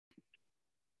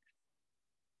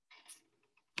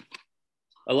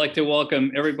I'd like to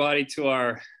welcome everybody to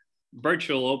our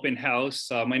virtual open house.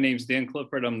 My name is Dan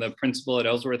Clifford. I'm the principal at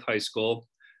Ellsworth High School.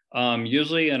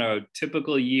 Usually in a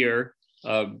typical year,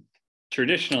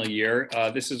 traditional year,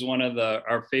 this is one of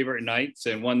our favorite nights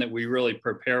and one that we really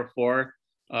prepare for,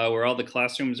 where all the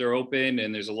classrooms are open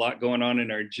and there's a lot going on in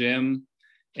our gym.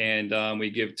 And we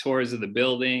give tours of the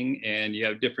building, and you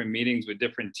have different meetings with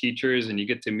different teachers, and you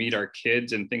get to meet our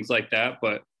kids and things like that.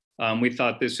 But we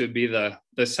thought this would be the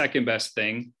second best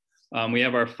thing. We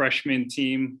have our freshman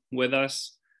team with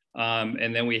us,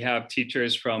 and then we have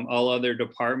teachers from all other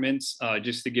departments,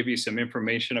 just to give you some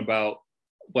information about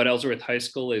what Ellsworth High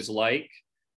School is like,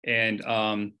 and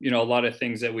a lot of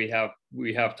things that we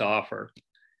have to offer.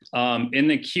 In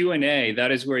the Q&A,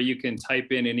 that is where you can type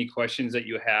in any questions that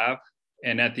you have,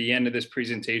 and at the end of this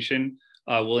presentation,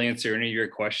 we'll answer any of your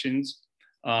questions.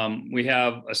 We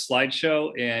have a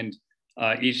slideshow, and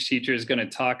each teacher is going to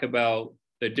talk about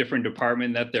the different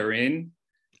department that they're in.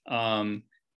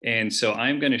 And so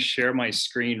I'm going to share my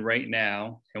screen right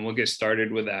now, and we'll get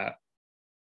started with that.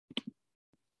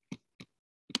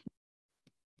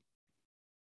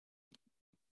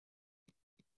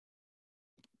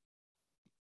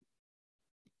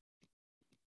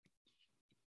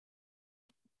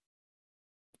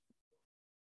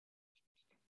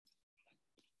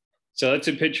 So that's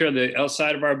a picture of the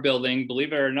outside of our building.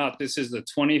 Believe it or not, this is the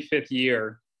 25th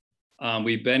year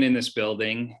we've been in this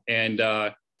building, and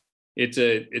it's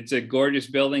a gorgeous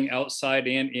building outside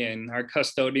and in. Our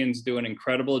custodians do an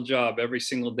incredible job every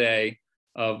single day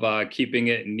of keeping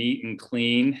it neat and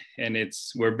clean, and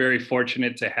we're very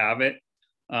fortunate to have it.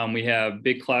 We have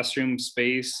big classroom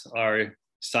space. Our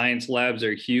science labs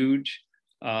are huge.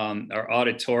 Our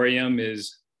auditorium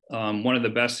is one of the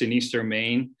best in Eastern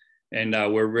Maine. And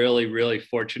we're really, really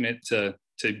fortunate to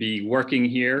be working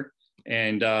here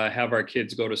and have our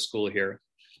kids go to school here.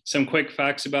 Some quick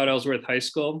facts about Ellsworth High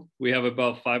School. We have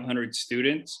about 500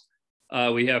 students.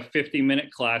 We have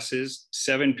 50-minute classes,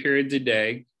 7 periods a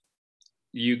day.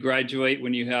 You graduate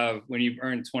when you've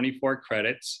earned 24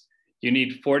 credits. You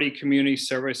need 40 community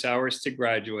service hours to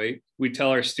graduate. We tell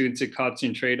our students to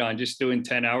concentrate on just doing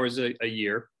 10 hours a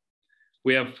year.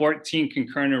 We have 14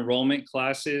 concurrent enrollment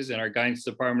classes, and our guidance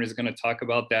department is going to talk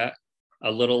about that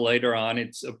a little later on.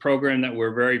 It's a program that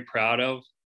we're very proud of,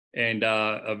 and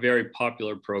a very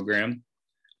popular program.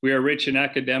 We are rich in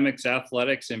academics,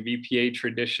 athletics, and VPA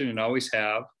tradition, and always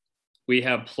have. We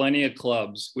have plenty of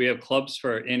clubs. We have clubs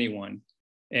for anyone.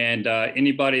 And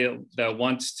anybody that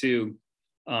wants to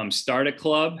start a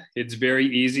club, it's very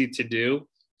easy to do.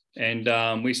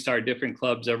 And we start different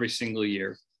clubs every single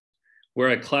year.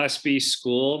 We're a Class B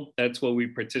school. That's what we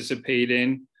participate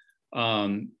in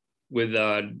with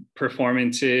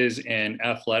performances and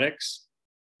athletics.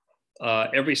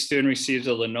 Every student receives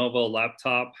a Lenovo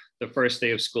laptop the first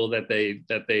day of school that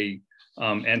they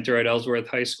enter at Ellsworth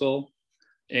High School.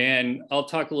 And I'll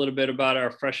talk a little bit about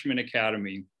our freshman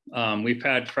academy. We've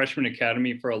had freshman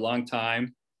academy for a long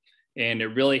time, and it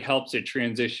really helps it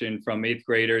transition from 8th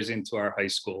graders into our high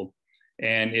school.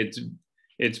 And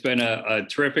it's been a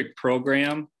terrific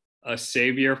program, a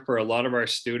savior for a lot of our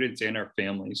students and our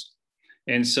families.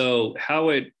 And so how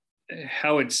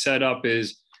it's set up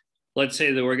is, let's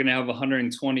say that we're going to have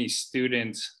 120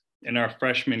 students in our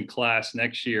freshman class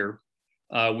next year.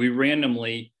 We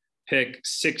randomly pick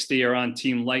 60 are on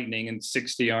Team Lightning and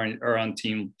 60 are on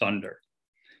Team Thunder.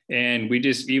 And we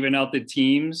just even out the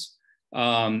teams.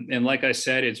 And like I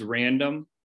said, it's random.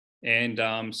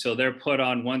 And so they're put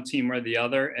on one team or the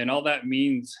other. And all that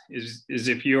means is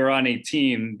if you're on a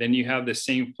team, then you have the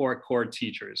same 4 core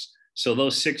teachers. So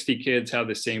those 60 kids have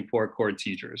the same 4 core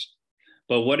teachers.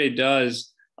 But what it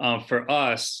does for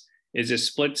us is it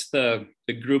splits the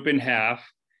group in half.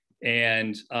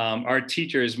 And our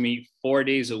teachers meet 4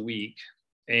 days a week.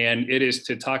 And it is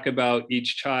to talk about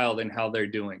each child and how they're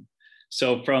doing.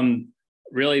 So from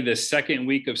really the second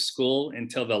week of school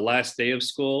until the last day of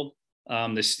school,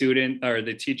 the student or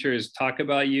the teachers talk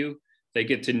about you. They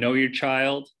get to know your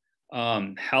child,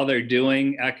 how they're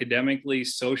doing academically,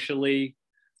 socially,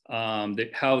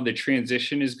 how the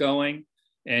transition is going.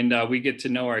 And we get to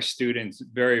know our students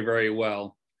very, very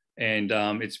well. And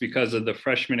it's because of the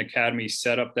freshman academy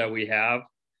setup that we have.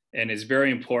 And it's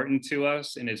very important to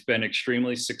us, and it's been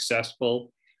extremely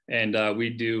successful. And we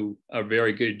do a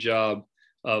very good job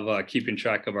of keeping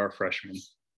track of our freshmen.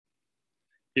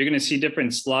 You're going to see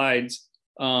different slides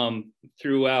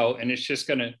throughout, and it's just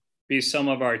going to be some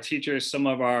of our teachers, some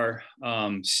of our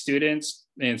students,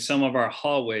 and some of our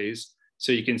hallways,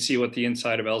 so you can see what the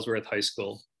inside of Ellsworth High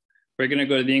School. We're going to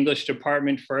go to the English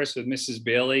department first with Mrs.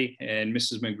 Bailey and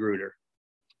Mrs. Magruder.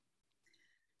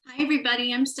 Hi,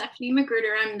 everybody. I'm Stephanie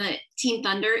Magruder. I'm the Teen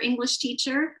Thunder English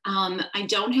teacher. I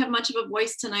don't have much of a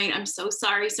voice tonight. I'm so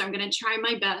sorry. So I'm going to try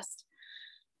my best.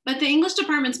 But the English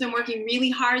department's been working really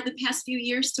hard the past few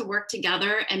years to work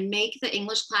together and make the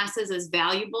English classes as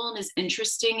valuable and as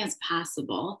interesting as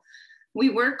possible. We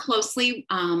work closely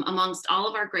amongst all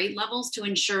of our grade levels to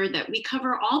ensure that we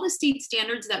cover all the state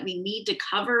standards that we need to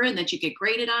cover and that you get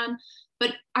graded on.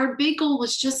 But our big goal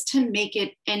was just to make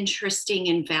it interesting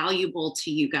and valuable to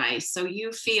you guys, so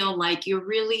you feel like you're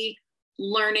really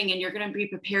learning and you're going to be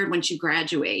prepared once you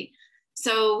graduate.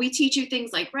 So we teach you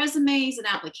things like resumes and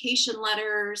application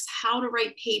letters, how to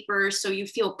write papers so you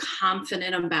feel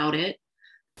confident about it.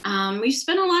 We've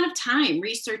spent a lot of time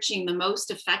researching the most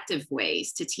effective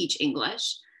ways to teach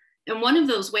English. And one of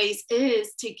those ways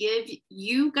is to give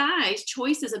you guys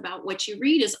choices about what you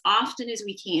read as often as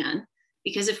we can.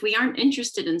 Because if we aren't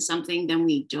interested in something, then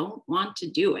we don't want to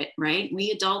do it, right? We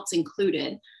adults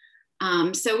included.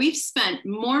 So we've spent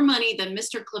more money than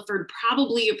Mr. Clifford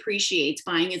probably appreciates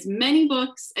buying as many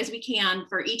books as we can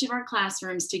for each of our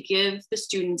classrooms to give the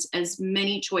students as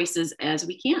many choices as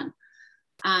we can.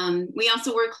 We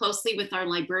also work closely with our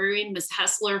librarian, Ms.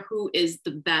 Hessler, who is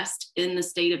the best in the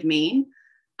state of Maine.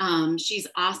 She's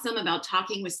awesome about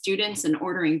talking with students and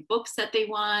ordering books that they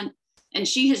want. And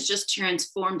she has just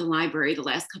transformed the library the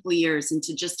last couple of years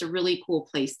into just a really cool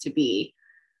place to be.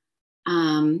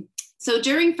 So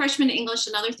during freshman English,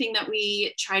 another thing that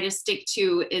we try to stick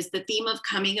to is the theme of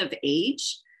coming of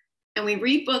age. And we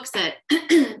read books that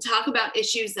talk about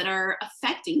issues that are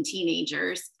affecting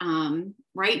teenagers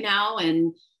right now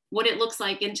and what it looks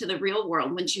like into the real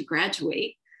world once you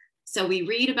graduate. So we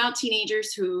read about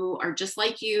teenagers who are just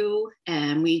like you,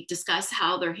 and we discuss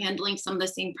how they're handling some of the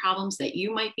same problems that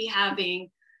you might be having.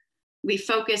 We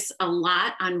focus a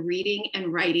lot on reading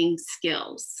and writing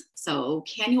skills. So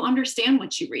can you understand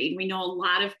what you read? We know a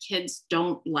lot of kids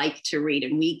don't like to read,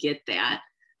 and we get that.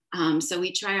 So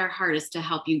we try our hardest to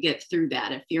help you get through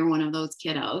that if you're one of those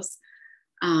kiddos.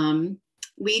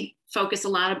 We focus a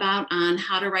lot on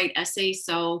how to write essays.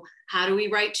 So how do we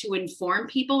write to inform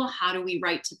people? How do we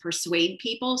write to persuade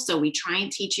people? So we try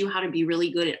and teach you how to be really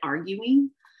good at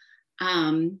arguing.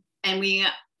 And we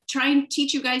try and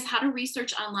teach you guys how to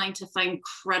research online to find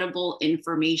credible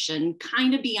information,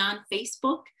 kind of beyond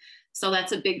Facebook. So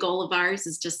that's a big goal of ours,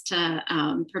 is just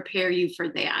to prepare you for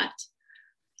that.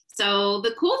 So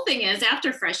the cool thing is,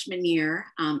 after freshman year,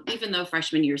 even though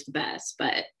freshman year is the best,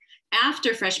 but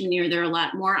after freshman year, there are a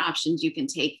lot more options you can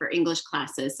take for English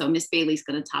classes. So Miss Bailey's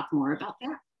going to talk more about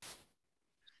that.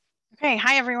 Okay,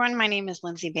 hi everyone. My name is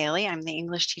Lindsay Bailey. I'm the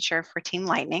English teacher for Team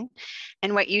Lightning.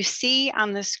 And what you see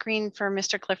on the screen for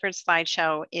Mr. Clifford's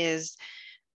slideshow is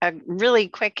a really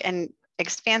quick and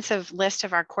expansive list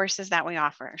of our courses that we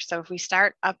offer. So if we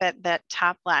start up at the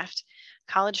top left,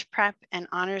 college prep and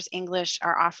honors English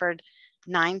are offered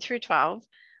 9 through 12.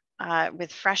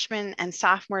 With freshmen and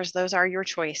sophomores, those are your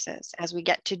choices. As we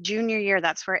get to junior year,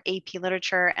 that's where AP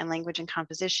Literature and Language and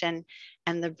Composition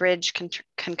and the Bridge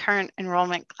concurrent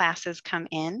enrollment classes come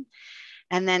in.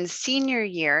 And then senior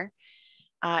year,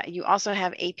 you also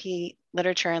have AP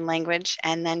Literature and Language,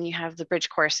 and then you have the Bridge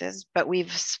courses, but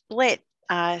we've split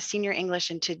senior English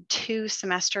into 2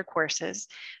 semester courses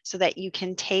so that you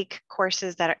can take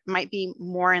courses that might be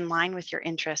more in line with your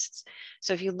interests.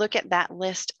 So if you look at that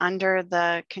list under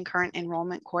the concurrent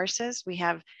enrollment courses, we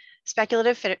have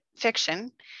speculative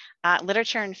fiction,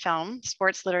 literature and film,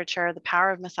 sports literature, the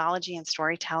power of mythology and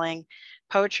storytelling,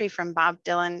 poetry from Bob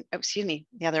Dylan,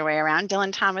 the other way around,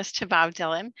 Dylan Thomas to Bob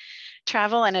Dylan,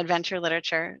 travel and adventure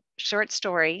literature, short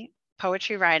story,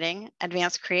 poetry writing,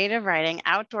 advanced creative writing,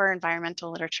 outdoor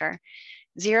environmental literature,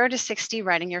 0 to 60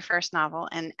 writing your first novel,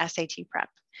 and SAT prep.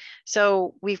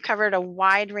 So we've covered a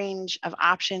wide range of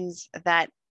options that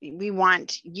we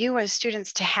want you as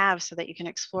students to have so that you can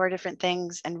explore different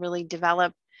things and really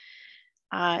develop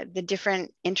the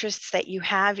different interests that you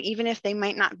have, even if they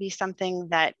might not be something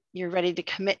that you're ready to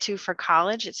commit to for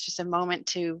college. It's just a moment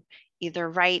to either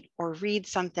write or read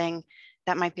something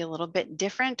that might be a little bit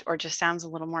different or just sounds a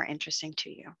little more interesting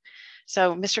to you.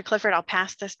 So Mr. Clifford, I'll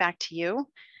pass this back to you,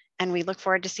 and we look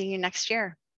forward to seeing you next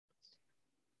year.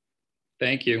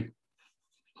 Thank you.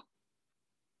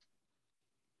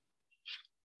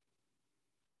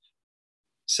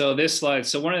 So this slide,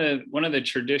 so one of the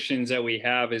traditions that we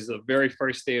have is the very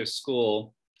first day of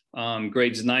school,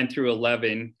 grades 9 through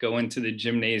 11 go into the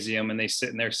gymnasium and they sit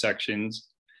in their sections.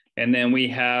 And then we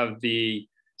have the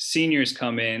seniors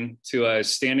come in to a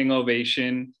standing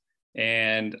ovation,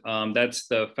 and that's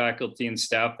the faculty and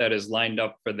staff that is lined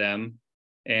up for them.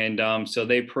 And so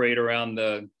they parade around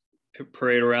the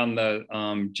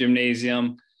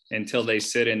gymnasium. until they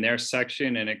sit in their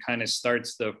section, and it kind of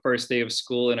starts the first day of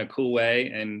school in a cool way.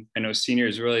 And I know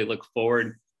seniors really look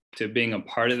forward to being a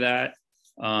part of that.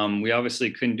 We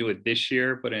obviously couldn't do it this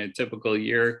year, but in a typical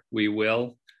year, we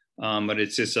will. But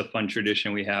it's just a fun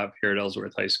tradition we have here at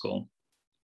Ellsworth High School.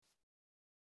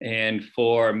 And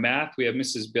for math, we have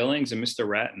Mrs. Billings and Mr.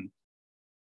 Ratton.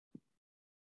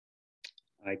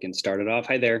 I can start it off.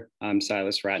 Hi there, I'm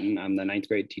Silas Ratton. I'm the 9th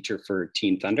grade teacher for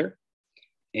Team Thunder.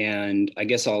 And I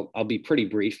guess I'll be pretty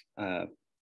brief, a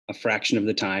fraction of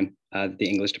the time the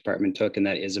English department took, and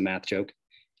that is a math joke.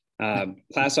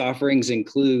 Class offerings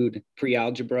include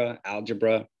pre-algebra,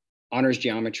 algebra, honors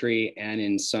geometry, and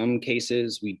in some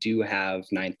cases, we do have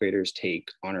 9th graders take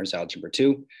honors algebra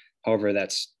 2. However,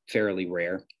 that's fairly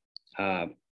rare.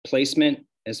 Placement,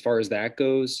 as far as that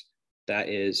goes, that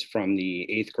is from the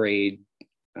 8th grade,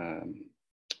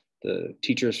 the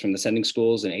teachers from the sending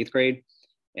schools in 8th grade.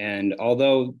 And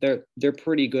although they're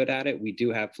pretty good at it, we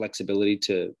do have flexibility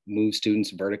to move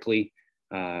students vertically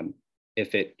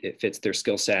if it fits their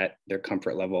skill set, their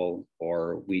comfort level,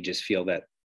 or we just feel that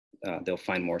they'll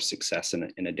find more success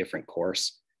in a different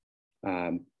course.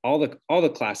 All the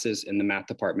classes in the math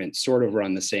department sort of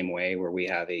run the same way, where we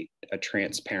have a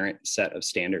transparent set of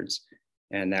standards,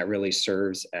 and that really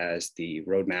serves as the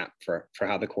roadmap for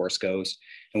how the course goes.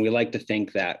 And we like to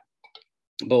think that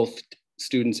both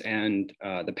students and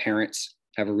the parents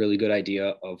have a really good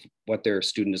idea of what their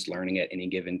student is learning at any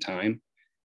given time.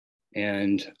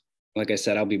 And like I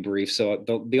said, I'll be brief. So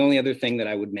the only other thing that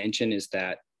I would mention is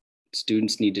that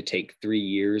students need to take 3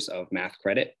 years of math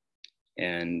credit,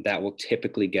 and that will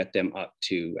typically get them up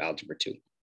to Algebra 2.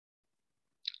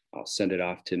 I'll send it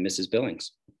off to Mrs.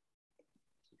 Billings.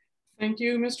 Thank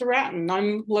you, Mr. Ratton.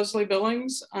 I'm Leslie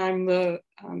Billings. I'm the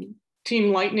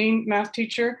Team Lightning math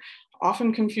teacher,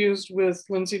 often confused with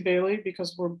Lindsay Bailey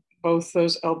because we're both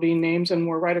those LB names and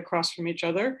we're right across from each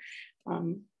other.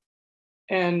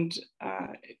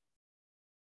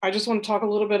 I just want to talk a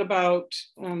little bit about,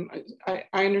 I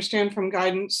understand from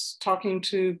guidance talking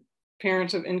to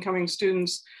parents of incoming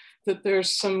students that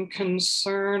there's some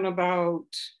concern about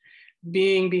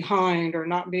being behind or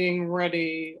not being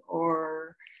ready,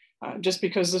 or just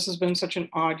because this has been such an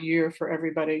odd year for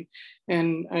everybody.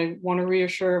 And I want to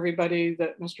reassure everybody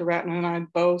that Mr. Ratton and I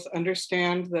both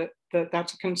understand that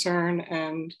that's a concern,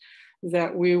 and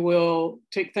that we will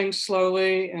take things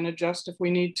slowly and adjust if we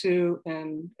need to.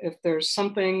 And if there's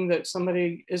something that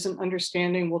somebody isn't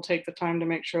understanding, we'll take the time to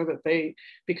make sure that they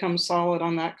become solid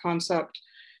on that concept,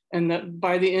 and that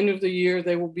by the end of the year,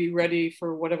 they will be ready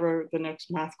for whatever the next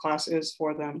math class is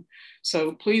for them.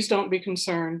 So please don't be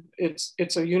concerned.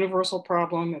 It's a universal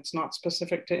problem. It's not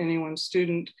specific to any one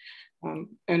student.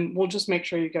 And we'll just make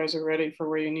sure you guys are ready for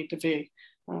where you need to be.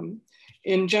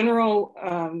 In general,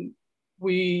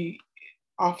 we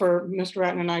offer, Mr.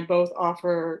 Ratton and I both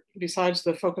offer, besides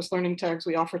the focused learning tags,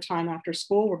 we offer time after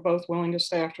school. We're both willing to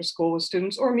stay after school with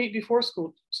students or meet before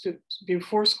school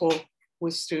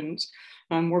with students.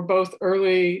 We're both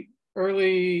early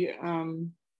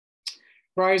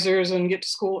risers and get to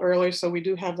school early, so we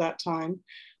do have that time.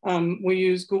 We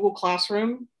use Google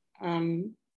Classroom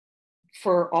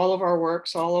for all of our work,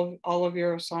 so all of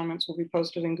your assignments will be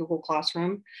posted in Google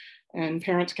Classroom, and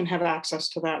parents can have access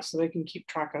to that so they can keep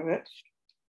track of it.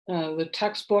 The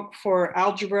textbook for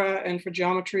algebra and for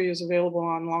geometry is available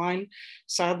online.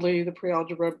 Sadly, the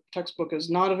pre-algebra textbook is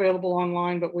not available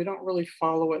online, but we don't really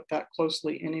follow it that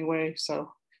closely anyway, so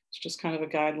it's just kind of a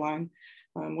guideline.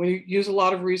 We use a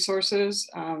lot of resources.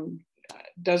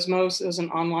 Desmos is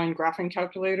an online graphing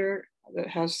calculator that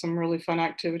has some really fun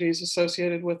activities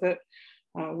associated with it.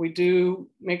 We do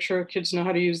make sure kids know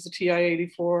how to use the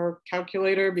TI-84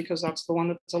 calculator because that's the one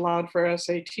that's allowed for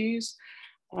SATs.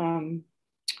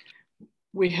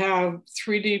 We have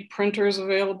 3D printers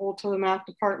available to the math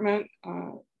department.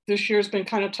 This year's been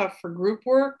kind of tough for group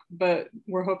work, but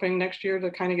we're hoping next year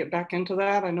to kind of get back into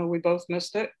that. I know we both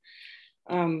missed it.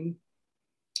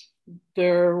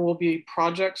 There will be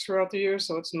projects throughout the year,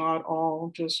 so it's not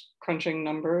all just crunching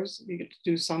numbers. You get to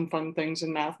do some fun things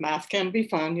in math. Math can be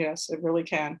fun, yes, it really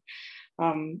can.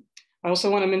 I also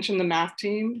want to mention the math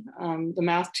team. The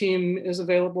math team is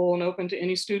available and open to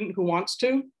any student who wants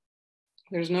to.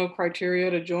 There's no criteria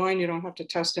to join. You don't have to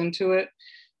test into it.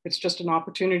 It's just an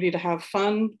opportunity to have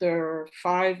fun. There are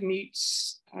 5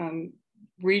 meets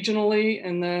regionally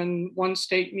and then 1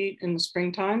 state meet in the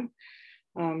springtime.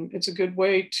 It's a good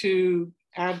way to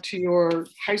add to your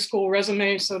high school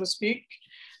resume, so to speak,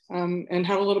 and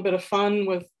have a little bit of fun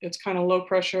with, it's kind of low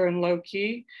pressure and low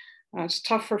key. It's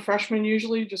tough for freshmen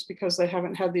usually just because they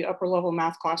haven't had the upper level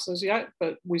math classes yet,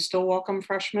 but we still welcome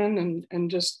freshmen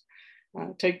and just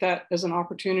take that as an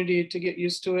opportunity to get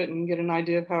used to it and get an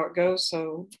idea of how it goes.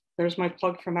 So there's my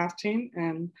plug for math team.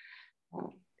 And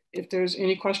if there's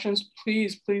any questions,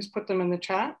 please put them in the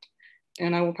chat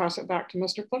and I will pass it back to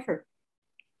Mr. Clifford.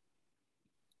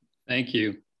 Thank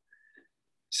you.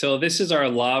 So this is our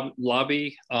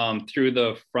lobby through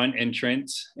the front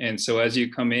entrance. And so as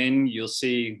you come in, you'll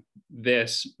see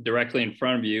this directly in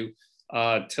front of you.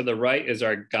 To the right is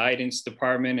our guidance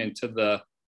department, and to the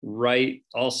right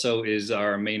also is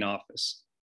our main office.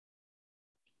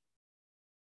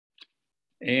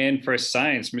 And for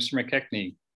science, Mr.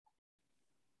 McKechnie.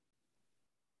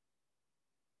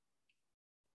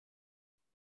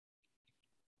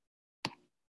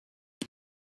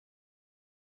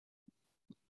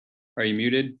 Are you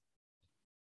muted?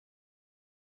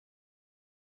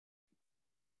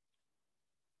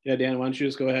 Yeah, Dan, why don't you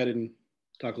just go ahead and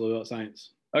talk a little about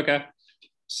science? Okay.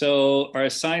 So our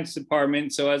science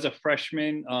department, so as a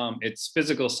freshman, it's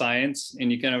physical science,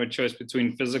 and you can have a choice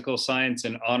between physical science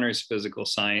and honors physical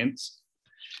science.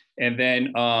 And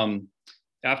then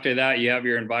after that, you have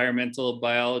your environmental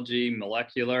biology,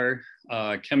 molecular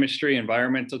chemistry,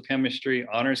 environmental chemistry,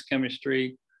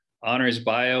 honors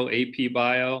bio, AP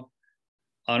bio,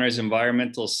 honors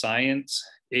environmental science,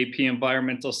 AP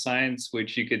environmental science,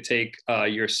 which you could take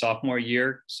your sophomore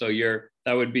year. So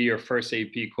that would be your first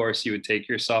AP course you would take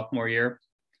your sophomore year.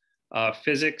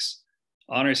 Physics,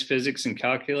 honors physics and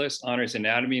calculus, honors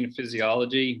anatomy and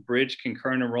physiology, bridge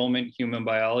concurrent enrollment, human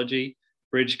biology,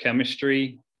 bridge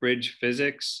chemistry, bridge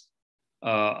physics,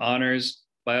 honors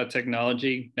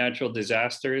biotechnology, natural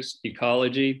disasters,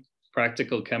 ecology,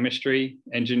 practical chemistry,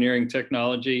 engineering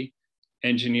technology,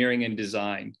 engineering and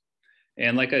design.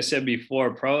 And like I said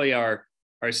before, probably our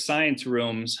science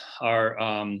rooms are,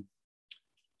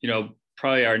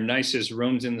 probably our nicest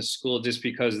rooms in the school just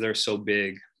because they're so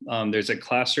big. There's a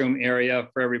classroom area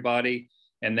for everybody.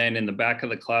 And then in the back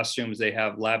of the classrooms, they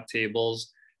have lab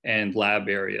tables and lab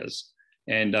areas.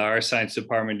 And our science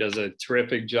department does a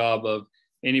terrific job of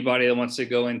anybody that wants to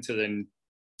go into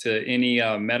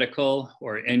any medical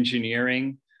or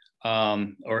engineering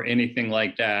or anything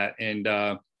like that. And,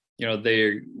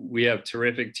 we have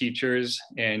terrific teachers,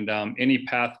 and any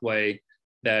pathway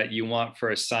that you want for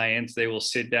a science, they will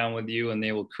sit down with you and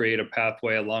they will create a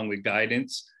pathway along with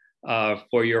guidance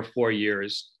for your 4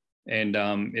 years. And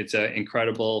it's an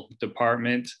incredible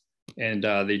department, and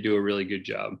they do a really good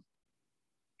job.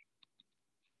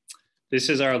 This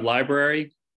is our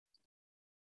library.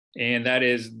 And that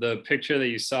is the picture that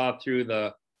you saw through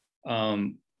the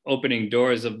opening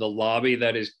doors of the lobby.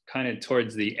 That is kind of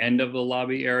towards the end of the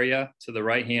lobby area to the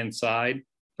right-hand side.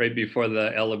 Right before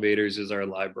the elevators is our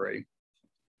library.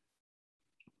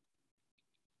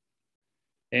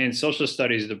 And social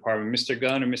studies department, Mr.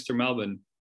 Gunn and Mr. Melvin.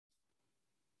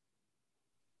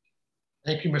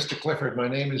 Thank you, Mr. Clifford. My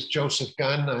name is Joseph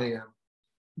Gunn. I am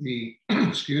the,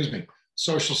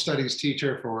 social studies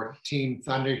teacher for Team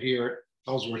Thunder here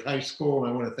at Ellsworth High School.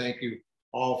 And I want to thank you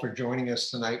all for joining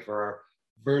us tonight for our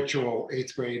virtual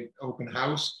 8th grade open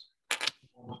house.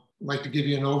 I'd like to give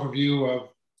you an overview of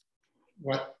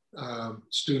what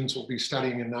students will be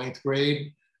studying in 9th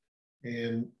grade.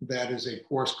 And that is a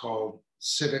course called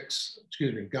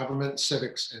Government,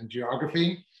 Civics, and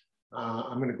Geography.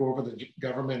 I'm going to go over the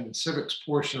government and civics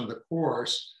portion of the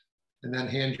course and then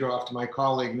hand you off to my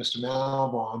colleague, Mr.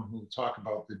 Malbon, who will talk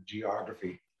about the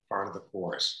geography part of the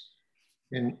course.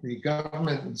 In the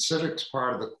government and civics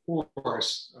part of the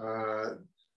course,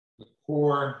 the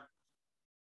core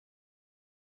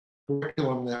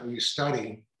curriculum that we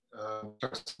study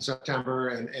starts in September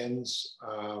and ends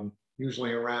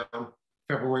usually around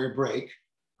February break.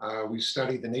 We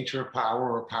study the nature of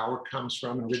power, or power comes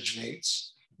from and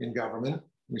originates in government.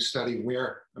 We study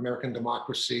where American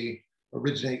democracy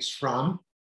originates from.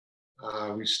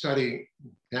 We study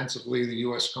intensively the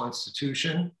US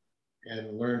Constitution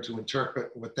and learn to interpret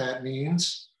what that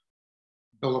means.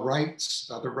 Bill of Rights,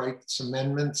 other rights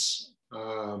amendments,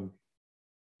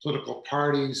 political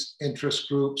parties, interest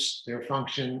groups, their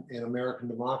function in American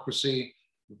democracy,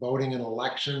 voting in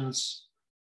elections,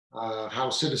 how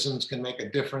citizens can make a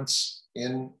difference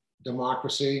in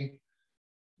democracy,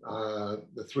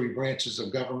 the 3 branches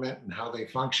of government and how they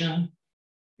function.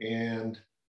 And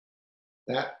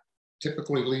that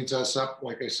typically leads us up,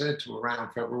 like I said, to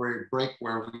around February break,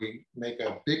 where we make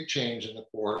a big change in the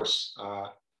course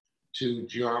to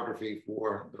geography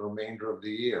for the remainder of the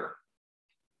year.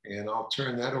 And I'll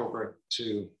turn that over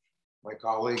to my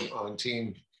colleague on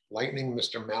Team Lightning,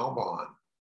 Mr. Malbon.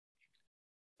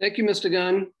 Thank you, Mr.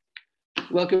 Gunn.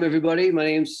 Welcome, everybody. My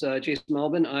name's Jason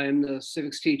Malbon. I'm the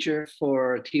civics teacher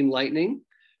for Team Lightning.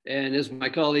 And as my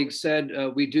colleague said,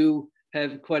 we do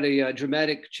have quite a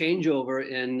dramatic changeover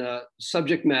in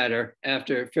subject matter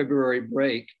after February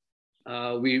break.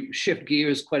 We shift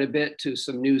gears quite a bit to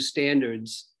some new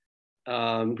standards,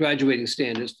 graduating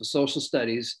standards for social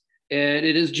studies, and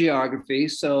it is geography.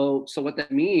 So what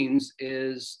that means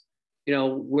is,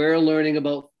 we're learning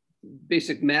about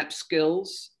basic map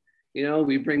skills.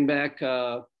 We bring back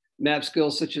map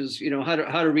skills such as, how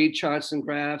to read charts and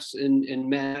graphs in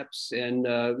maps, and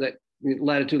that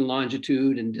latitude and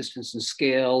longitude and distance and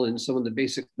scale and some of the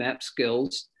basic map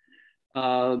skills.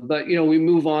 But, we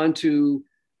move on to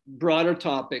broader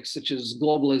topics such as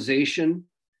globalization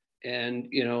and,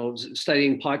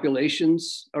 studying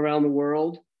populations around the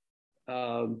world.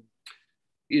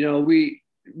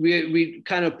 We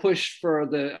kind of push for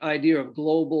the idea of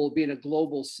being a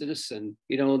global citizen,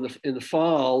 in the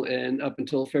fall and up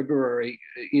until February.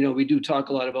 We do talk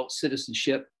a lot about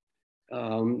citizenship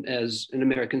as an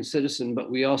American citizen, but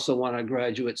we also want our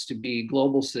graduates to be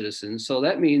global citizens. So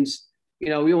that means,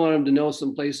 we want them to know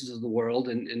some places of the world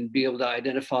and be able to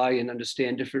identify and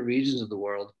understand different regions of the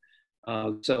world.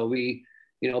 So we,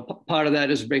 part of that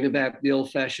is bringing back the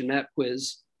old-fashioned map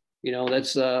quiz.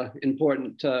 That's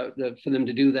important for them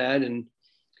to do that. And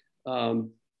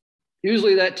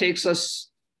usually that takes us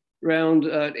around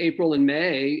April and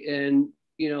May. And,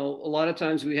 a lot of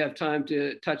times we have time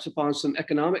to touch upon some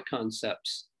economic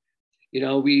concepts.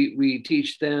 We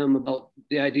teach them about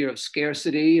the idea of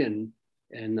scarcity and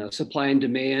supply and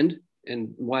demand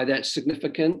and why that's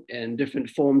significant, and different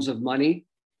forms of money.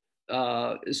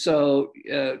 It's a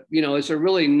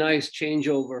really nice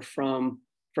changeover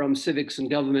from civics and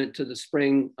government to the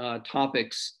spring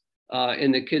topics,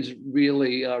 and the kids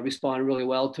really respond really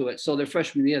well to it. So their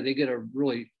freshman year, they get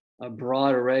a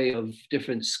broad array of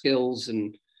different skills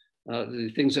and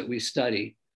the things that we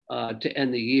study to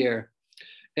end the year.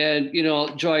 And,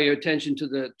 I'll draw your attention to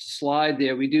the slide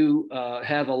there. We do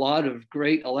have a lot of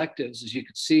great electives, as you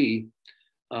can see.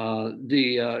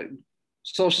 The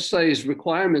social studies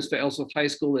requirements for Ellsworth High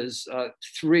School is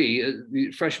 3.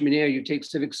 The freshman year, you take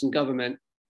civics and government.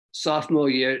 Sophomore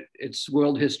year, it's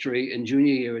world history, and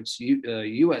junior year, it's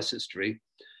US history,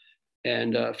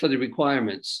 and for the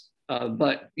requirements.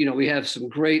 But, we have some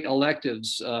great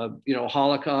electives,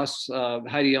 Holocaust.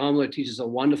 Heidi Omler teaches a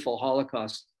wonderful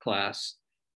Holocaust class.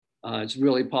 It's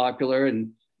really popular.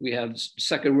 And we have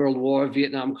Second World War,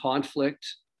 Vietnam conflict,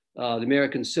 the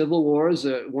American Civil War is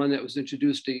one that was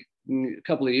introduced a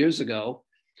couple of years ago.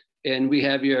 And we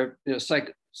have your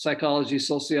psychology,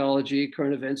 sociology,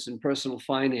 current events, and personal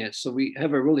finance. So we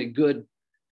have a really good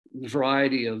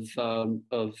variety of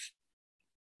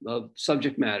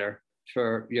subject matter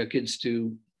for your kids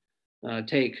to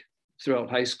take throughout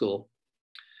high school.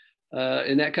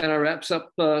 And that kind of wraps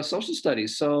up social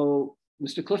studies. So,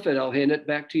 Mr. Clifford, I'll hand it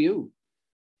back to you.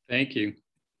 Thank you.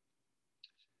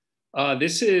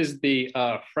 This is the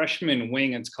freshman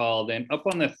wing, it's called. And up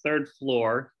on the 3rd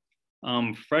floor,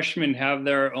 freshmen have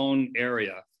their own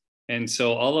area. And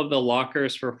so all of the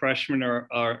lockers for freshmen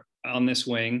are on this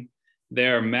wing.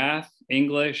 Their math,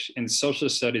 English, and social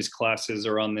studies classes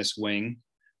are on this wing.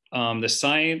 The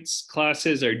science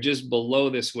classes are just below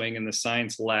this wing in the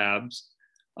science labs.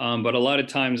 But a lot of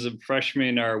times the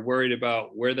freshmen are worried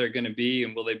about where they're going to be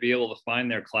and will they be able to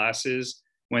find their classes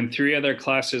when 3 other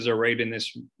classes are right in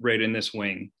this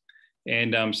wing.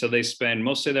 And so they spend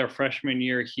most of their freshman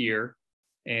year here.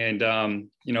 And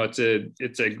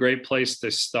it's a great place to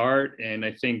start. And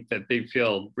I think that they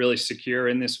feel really secure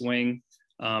in this wing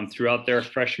throughout their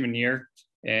freshman year.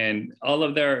 And all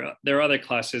of their other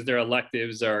classes, their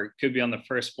electives could be on the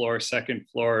 1st floor, 2nd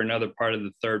floor, or another part of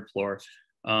the 3rd floor.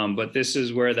 But this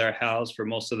is where they're housed for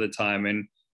most of the time. And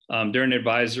during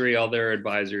advisory, all their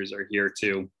advisors are here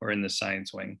too, or in the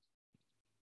science wing.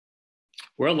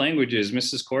 World languages,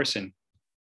 Mrs. Corson.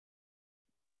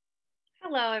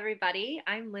 Hello, everybody.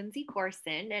 I'm Lindsay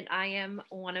Corson, and I am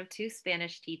one of 2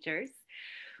 Spanish teachers.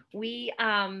 We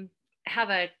have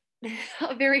a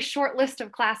very short list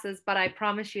of classes, but I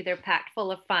promise you they're packed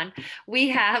full of fun. We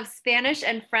have Spanish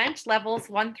and French levels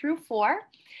 1 through 4.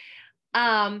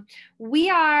 We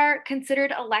are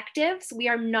considered electives. We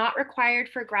are not required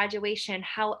for graduation.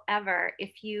 However,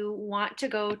 if you want to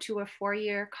go to a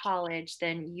 4-year college,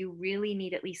 then you really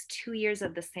need at least 2 years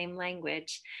of the same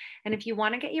language. And if you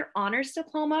want to get your honors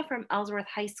diploma from Ellsworth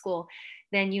High School,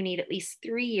 then you need at least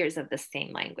 3 years of the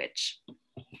same language.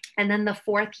 And then the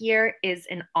 4th year is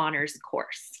an honors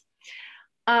course.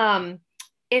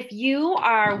 If you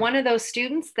are one of those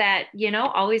students that,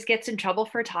 always gets in trouble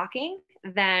for talking,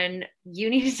 then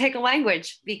you need to take a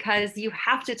language because you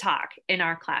have to talk in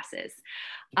our classes.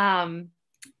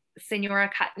 Senora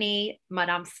Cutney,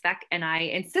 Madame Speck, and I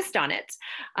insist on it.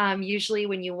 Usually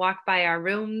when you walk by our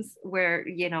rooms where,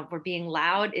 you know, we're being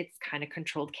loud, it's kind of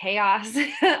controlled chaos.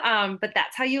 But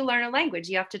that's how you learn a language.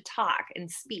 You have to talk and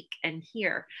speak and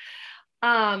hear.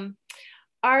 Our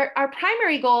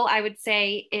primary goal, I would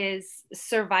say, is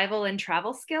survival and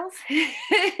travel skills.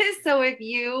 So if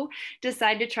you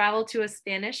decide to travel to a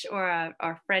Spanish or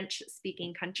a French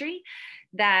speaking country,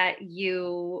 that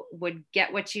you would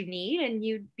get what you need and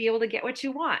you'd be able to get what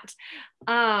you want.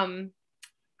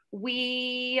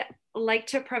 We like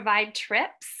to provide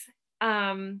trips.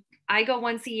 I go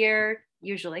once a year,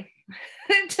 usually,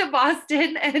 to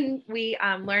Boston, and we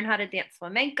learn how to dance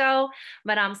flamenco.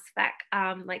 Madame Speck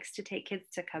likes to take kids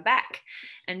to Quebec,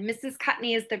 and Mrs.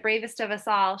 Cutney is the bravest of us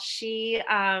all. She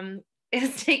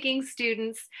is taking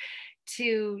students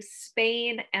to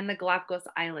Spain and the Galapagos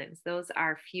Islands. Those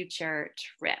are future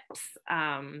trips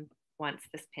once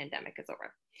this pandemic is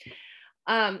over.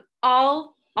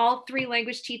 All 3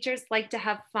 language teachers like to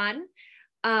have fun.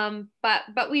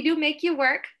 But we do make you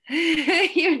work.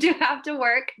 You do have to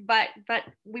work, but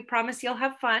we promise you'll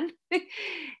have fun.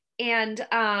 And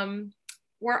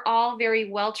we're all very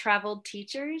well-traveled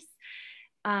teachers.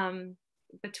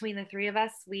 Between the 3 of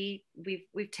us, we've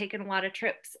taken a lot of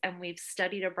trips and we've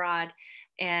studied abroad,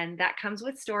 and that comes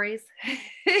with stories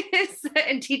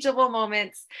and teachable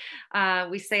moments.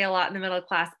 We say a lot in the middle of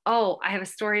class, "Oh, I have a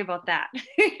story about that,"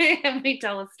 and we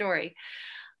tell a story.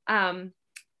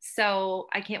 So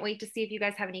I can't wait to see if you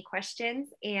guys have any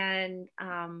questions, and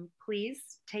please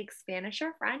take Spanish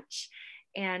or French,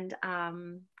 and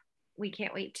we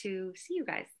can't wait to see you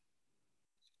guys.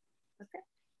 That's it.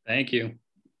 Thank you.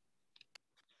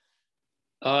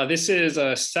 This is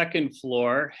a 2nd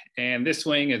floor, and this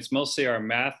wing is mostly our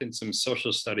math and some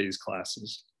social studies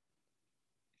classes.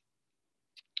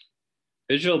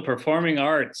 Visual performing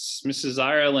arts, Mrs.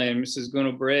 Ireland, Mrs.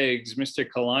 Guno Briggs, Mr.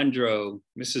 Calandro,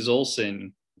 Mrs.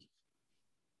 Olson.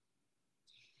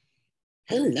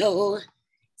 Hello.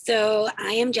 So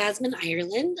I am Jasmine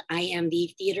Ireland. I am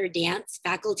the theater dance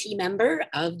faculty member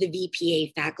of the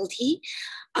VPA faculty.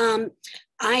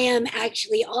 I am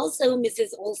actually also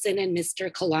Mrs. Olson and Mr.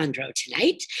 Calandro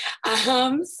tonight.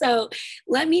 So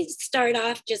let me start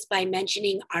off just by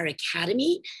mentioning our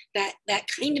academy. That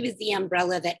kind of is the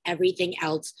umbrella that everything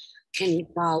else can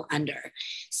fall under.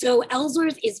 So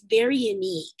Ellsworth is very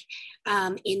unique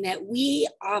in that we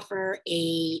offer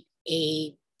a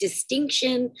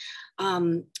distinction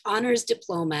honors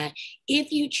diploma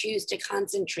if you choose to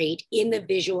concentrate in the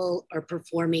visual or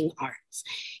performing arts.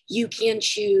 You can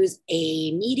choose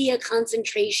a media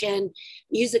concentration,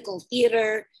 musical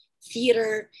theater,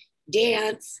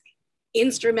 dance,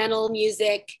 instrumental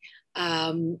music,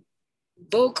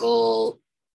 vocal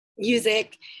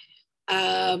music.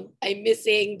 I'm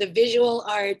missing the visual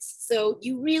arts. So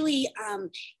you really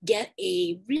get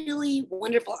a really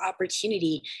wonderful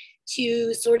opportunity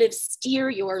to sort of steer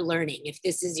your learning if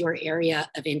this is your area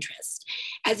of interest.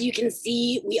 As you can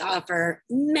see, we offer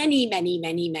many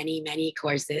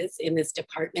courses in this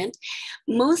department.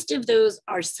 Most of those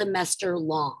are semester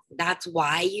long. That's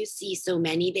why you see so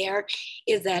many there,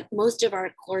 is that most of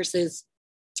our courses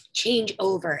change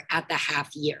over at the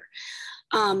half year.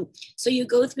 So you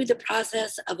go through the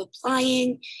process of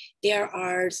applying. There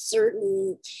are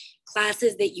certain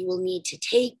classes that you will need to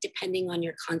take depending on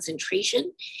your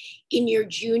concentration. In your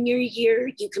junior year,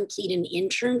 you complete an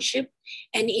internship,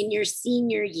 and in your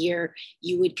senior year,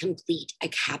 you would complete a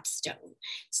capstone.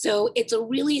 So it's a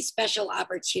really special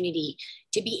opportunity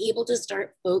to be able to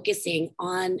start focusing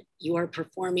on your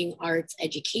performing arts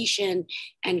education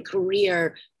and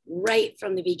career right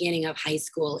from the beginning of high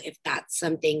school, if that's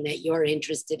something that you're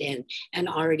interested in and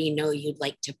already know you'd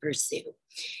like to pursue.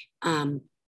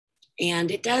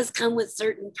 And it does come with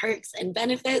certain perks and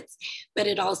benefits, but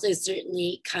it also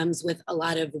certainly comes with a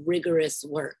lot of rigorous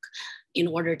work in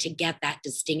order to get that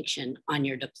distinction on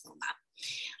your diploma.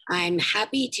 I'm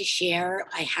happy to share,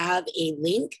 I have a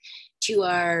link to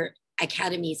our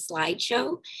Academy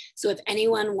slideshow. So if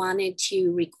anyone wanted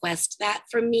to request that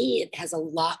from me, it has a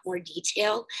lot more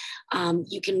detail.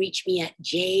 You can reach me at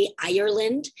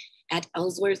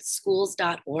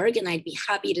jireland@ellsworthschools.org, and I'd be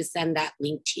happy to send that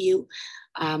link to you,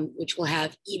 which will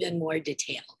have even more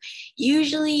detail.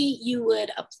 Usually you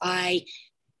would apply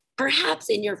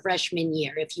perhaps in your freshman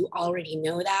year if you already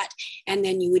know that, and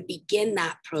then you would begin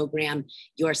that program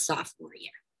your sophomore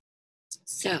year.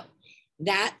 So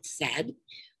that said,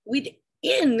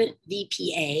 within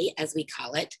VPA, as we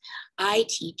call it, I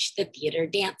teach the theater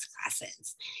dance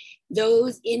classes.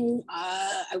 Those in,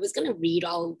 I was going to read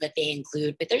all that they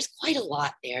include, but there's quite a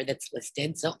lot there that's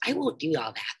listed, so I won't do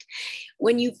all that.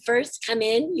 When you first come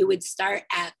in, you would start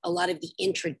at a lot of the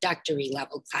introductory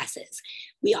level classes.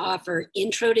 We offer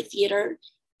intro to theater,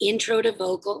 intro to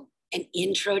vocal, and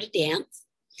intro to dance.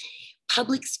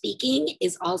 Public speaking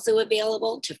is also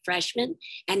available to freshmen.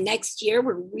 And next year,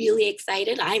 we're really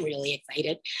excited, I'm really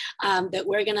excited, that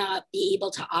we're gonna be able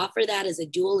to offer that as a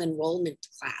dual enrollment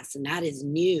class. And that is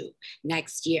new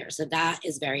next year. So that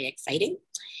is very exciting.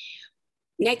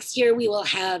 Next year, we will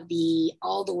have the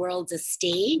All the World's a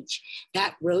Stage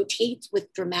that rotates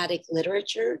with dramatic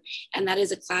literature. And that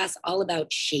is a class all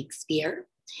about Shakespeare.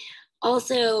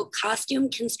 Also, costume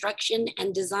construction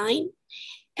and design,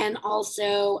 and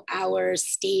also our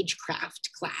stagecraft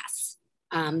class.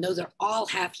 Those are all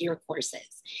half-year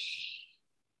courses.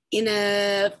 In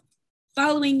a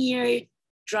following year,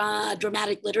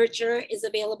 dramatic literature is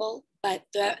available, but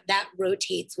that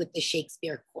rotates with the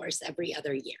Shakespeare course every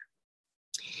other year.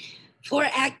 For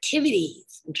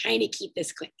activities, I'm trying to keep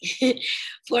this quick.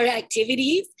 For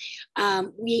activities,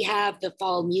 we have the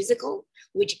fall musical,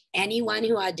 which anyone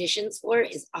who auditions for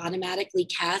is automatically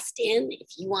cast in. If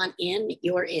you want in,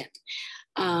 you're in.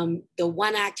 The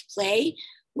one-act play,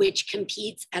 which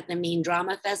competes at the Maine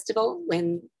Drama Festival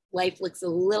when life looks a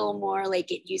little more like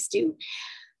it used to.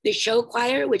 The show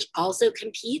choir, which also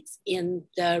competes in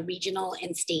the regional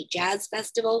and state jazz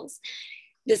festivals.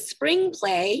 The spring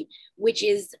play, which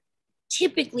is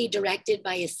typically directed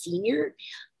by a senior.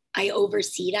 I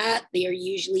oversee that. They are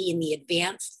usually in the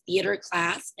advanced theater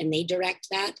class and they direct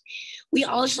that. We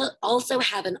also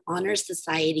have an honor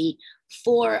society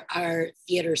for our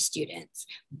theater students,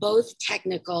 both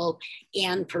technical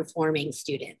and performing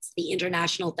students. The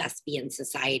International Thespian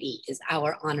Society is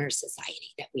our honor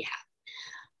society that we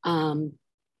have.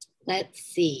 Let's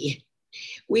see.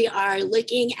 We are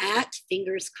looking at,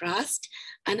 fingers crossed,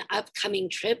 an upcoming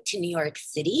trip to New York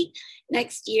City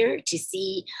next year to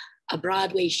see a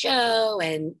Broadway show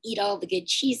and eat all the good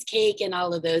cheesecake and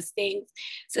all of those things.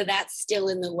 So that's still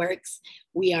in the works,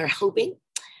 we are hoping.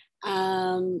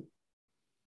 I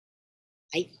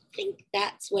think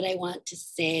that's what I want to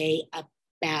say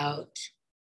about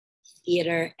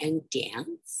theater and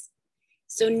dance.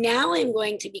 So now I'm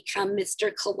going to become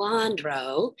Mr.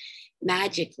 Calandro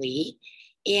magically,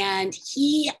 and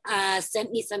he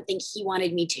sent me something he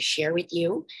wanted me to share with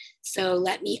you. So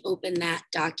let me open that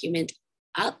document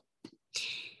up.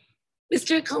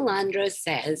 Mr. Calandro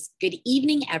says, "Good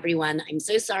evening, everyone. I'm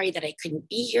so sorry that I couldn't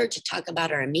be here to talk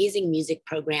about our amazing music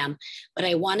program, but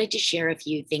I wanted to share a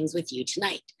few things with you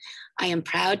tonight. I am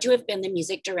proud to have been the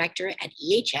music director at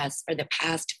EHS for the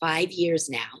past 5 years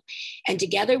now, and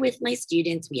together with my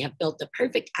students, we have built the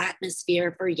perfect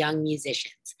atmosphere for young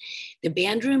musicians. The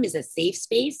band room is a safe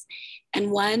space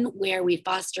and one where we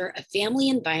foster a family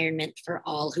environment for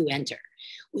all who enter.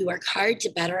 We work hard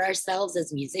to better ourselves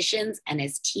as musicians and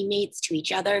as teammates to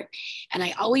each other, and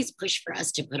I always push for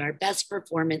us to put our best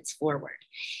performance forward.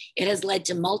 It has led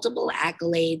to multiple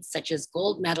accolades, such as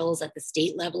gold medals at the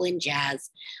state level in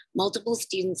jazz, multiple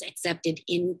students accepted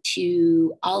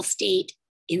into all-state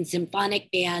in symphonic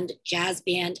band, jazz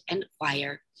band, and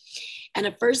choir, and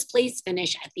a first place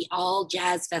finish at the All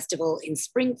Jazz Festival in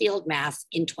Springfield, Mass.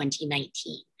 In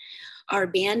 2019. Our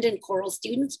band and choral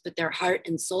students put their heart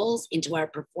and souls into our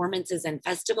performances and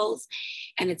festivals.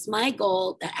 And it's my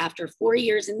goal that after 4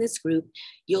 years in this group,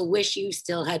 you'll wish you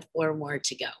still had 4 more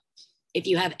to go. If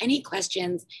you have any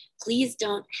questions, please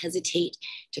don't hesitate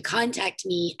to contact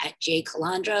me at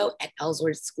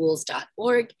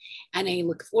jcalandro@ellsworthschools.org. And I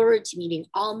look forward to meeting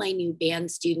all my new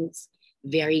band students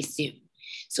very soon."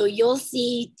 So you'll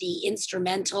see the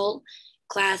instrumental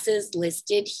classes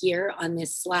listed here on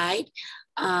this slide.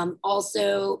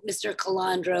 Also, Mr.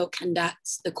 Calandro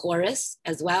conducts the chorus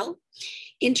as well.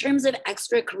 In terms of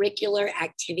extracurricular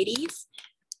activities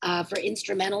for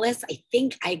instrumentalists, I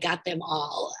think I got them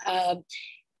all.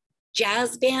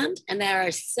 Jazz band, and there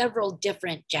are several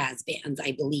different jazz bands,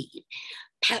 I believe.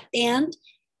 Pep band,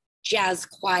 jazz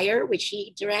choir, which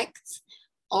he directs,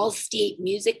 all state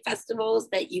music festivals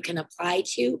that you can apply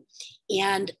to.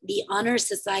 And the Honor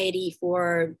Society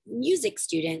for Music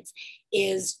Students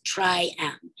is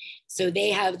Tri-M. So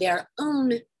they have their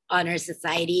own honor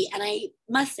society. And I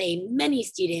must say many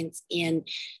students in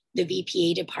the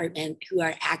VPA department who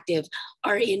are active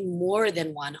are in more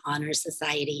than one honor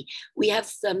society. We have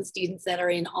some students that are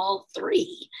in all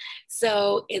 3.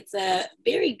 So it's a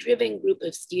very driven group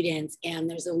of students, and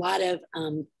there's a lot of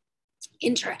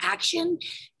interaction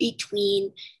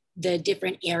between the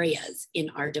different areas in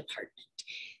our department.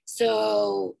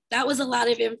 So that was a lot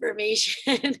of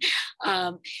information.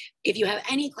 If you have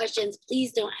any questions,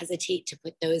 please don't hesitate to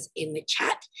put those in the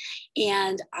chat.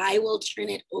 And I will turn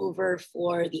it over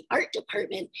for the art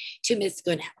department to Ms.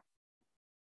 Gunnell.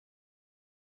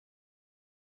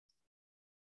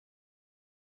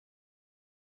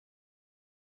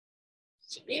 Is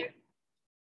she there?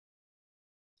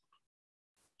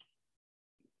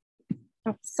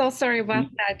 Oh, so sorry about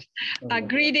that.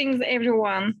 Greetings,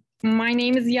 everyone. My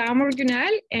name is Yağmur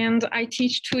Günel, and I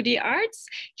teach 2D arts.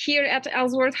 Here at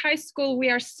Ellsworth High School,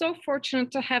 we are so fortunate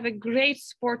to have a great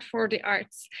support for the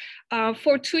arts.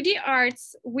 For 2D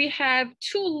arts, we have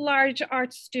 2 large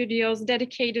art studios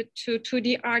dedicated to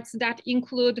 2D arts that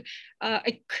include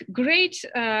a great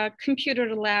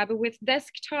computer lab with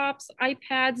desktops,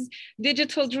 iPads,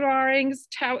 digital drawings,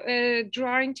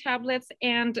 drawing tablets,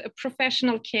 and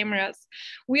professional cameras.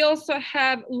 We also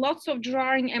have lots of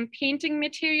drawing and painting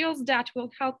materials that will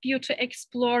help you to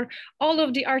explore all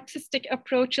of the artistic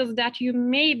approaches that you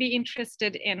may be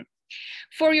interested in.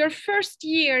 For your first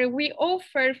year, we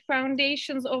offer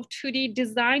Foundations of 2D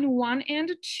Design 1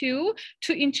 and 2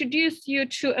 to introduce you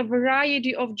to a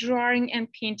variety of drawing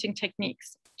and painting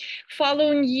techniques.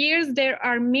 Following years, there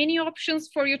are many options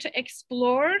for you to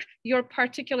explore your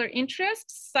particular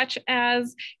interests, such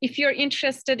as if you're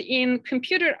interested in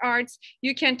computer arts,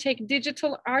 you can take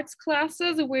digital arts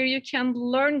classes where you can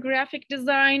learn graphic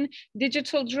design,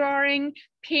 digital drawing,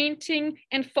 painting,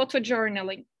 and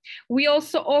photojournaling. We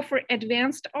also offer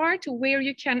advanced art where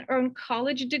you can earn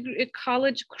college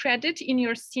credit in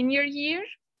your senior year.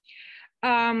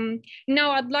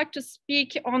 Now I'd like to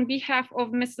speak on behalf of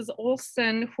Mrs.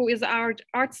 Olson, who is our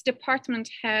arts department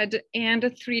head and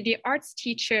a 3D arts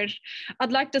teacher.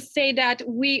 I'd like to say that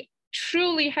we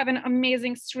truly have an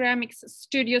amazing ceramics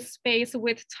studio space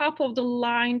with top of the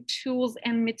line tools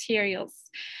and materials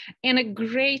and a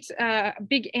great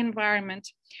big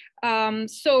environment.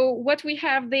 So what we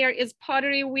have there is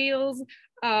pottery wheels,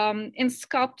 and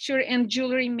sculpture and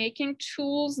jewelry making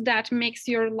tools that makes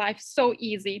your life so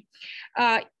easy.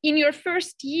 In your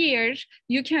first year,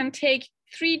 you can take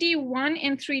 3D 1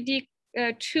 and 3D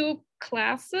 2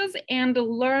 classes and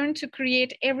learn to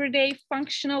create everyday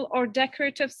functional or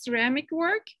decorative ceramic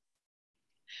work.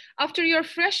 After your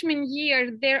freshman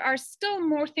year, there are still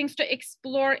more things to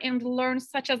explore and learn,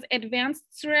 such as advanced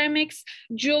ceramics,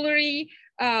 jewelry,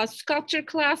 sculpture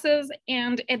classes,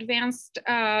 and advanced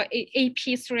AP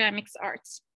ceramics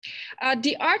arts.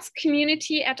 The arts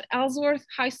community at Ellsworth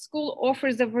High School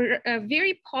offers a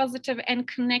very positive and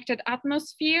connected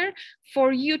atmosphere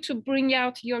for you to bring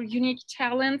out your unique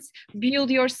talents,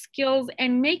 build your skills,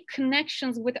 and make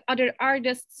connections with other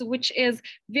artists, which is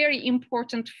very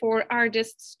important for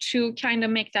artists to kind of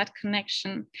make that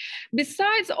connection.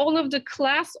 Besides all of the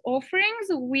class offerings,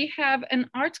 we have an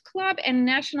art club, and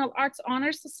National Arts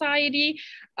Honor Society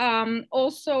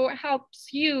also helps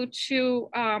you to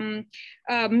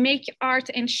make art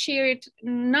and share it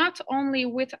not only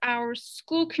with our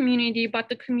school community, but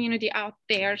the community out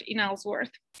there in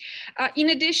Ellsworth. In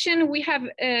addition, we have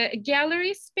a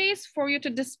gallery space for you to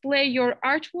display your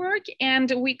artwork,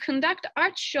 and we conduct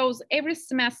art shows every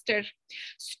semester.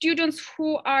 Students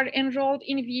who are enrolled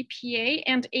in VPA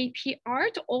and AP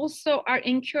art also are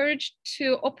encouraged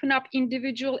to open up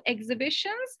individual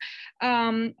exhibitions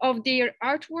of their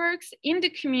artworks in the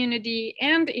community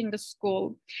and in the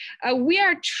school. We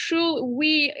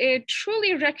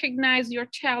truly recognize your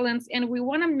talents, and we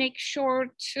want to make sure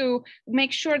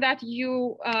that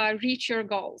you reach your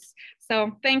goals.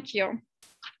 So thank you.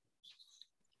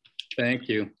 Thank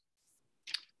you.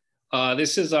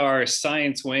 This is our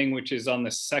science wing, which is on the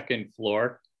 2nd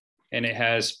floor, and it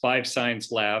has 5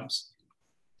 science labs.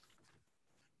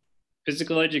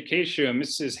 Physical education,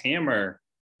 Mrs. Hammer.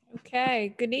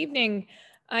 Okay, good evening.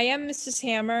 I am Mrs.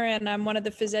 Hammer, and I'm one of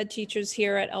the phys ed teachers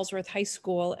here at Ellsworth High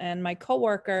School, and my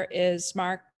coworker is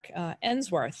Mark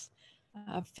Ensworth.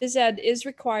 Phys ed is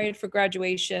required for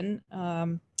graduation.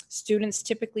 Students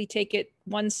typically take it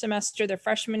one semester their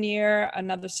freshman year,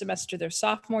 another semester their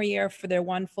sophomore year for their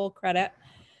 1 full credit.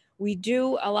 We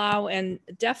do allow and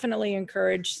definitely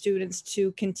encourage students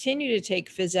to continue to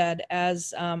take phys ed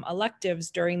as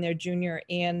electives during their junior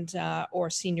and or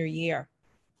senior year.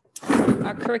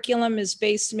 Our curriculum is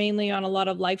based mainly on a lot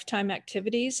of lifetime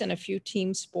activities and a few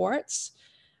team sports.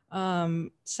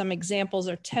 Some examples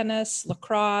are tennis,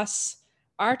 lacrosse,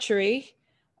 archery,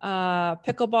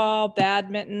 pickleball,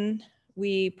 badminton.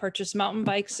 We purchased mountain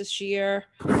bikes this year.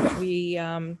 We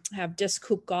have disc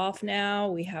hoop golf now.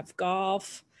 We have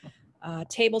golf,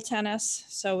 table tennis.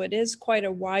 So it is quite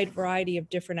a wide variety of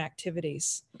different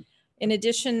activities. In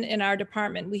addition, in our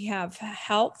department, we have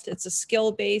health. It's a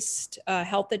skill-based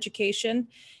health education,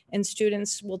 and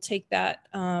students will take that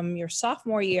your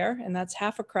sophomore year, and that's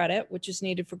half a credit, which is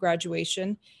needed for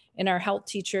graduation. And our health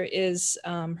teacher is,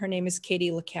 her name is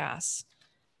Katie Lacasse.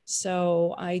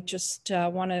 So I just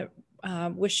want to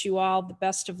wish you all the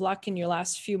best of luck in your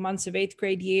last few months of 8th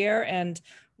grade year, and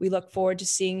we look forward to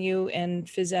seeing you in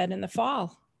phys ed in the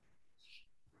fall.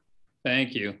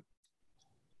 Thank you.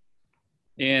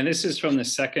 And this is from the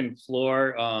second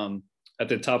floor at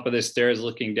the top of the stairs,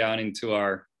 looking down into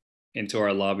our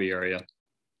lobby area.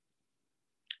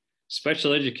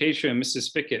 Special education,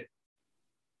 Mrs. Fickett.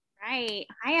 Right.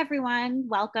 Hi, everyone.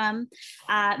 Welcome.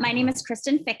 My name is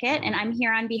Kristen Fickett, and I'm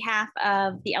here on behalf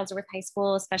of the Ellsworth High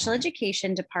School Special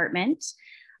Education Department.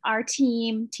 Our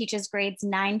team teaches grades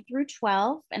 9 through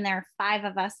 12, and there are 5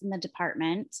 of us in the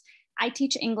department. I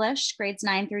teach English, grades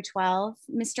 9 through 12.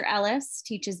 Mr. Ellis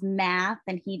teaches math,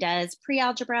 and he does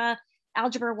pre-algebra,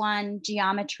 algebra 1,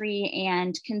 geometry,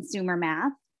 and consumer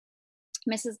math.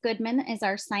 Mrs. Goodman is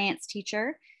our science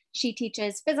teacher. She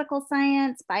teaches physical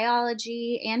science,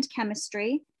 biology, and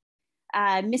chemistry.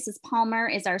 Mrs. Palmer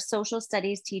is our social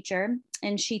studies teacher,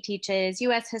 and she teaches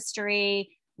US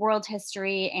history, world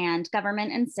history, and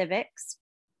government and civics.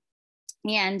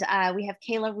 And we have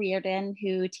Kayla Reardon,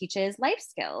 who teaches life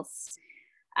skills.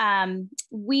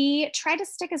 We try to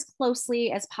stick as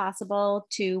closely as possible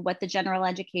to what the general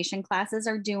education classes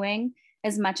are doing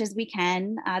as much as we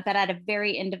can, but at a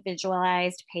very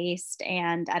individualized pace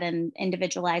and at an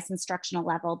individualized instructional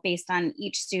level based on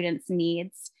each student's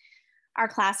needs. Our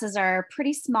classes are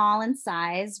pretty small in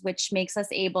size, which makes us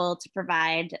able to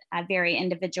provide a very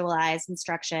individualized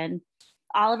instruction.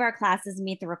 All of our classes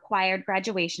meet the required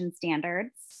graduation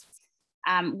standards.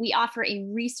 We offer a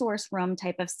resource room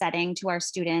type of setting to our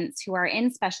students who are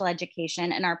in special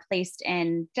education and are placed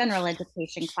in general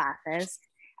education classes,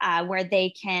 where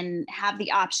they can have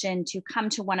the option to come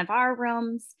to one of our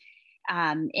rooms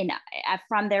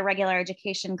from their regular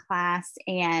education class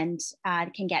and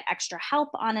can get extra help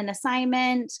on an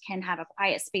assignment, can have a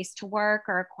quiet space to work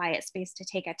or a quiet space to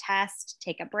take a test,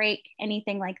 take a break,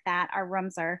 anything like that. Our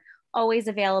rooms are always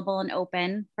available and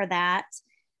open for that.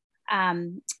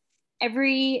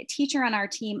 Every teacher on our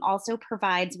team also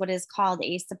provides what is called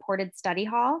a supported study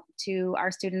hall to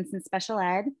our students in special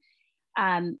ed,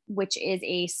 which is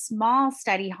a small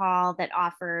study hall that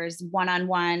offers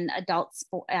one-on-one adult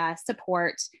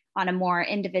support on a more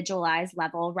individualized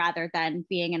level rather than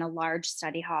being in a large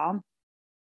study hall.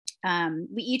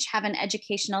 We each have an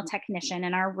educational technician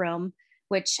in our room,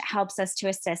 which helps us to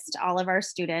assist all of our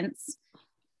students.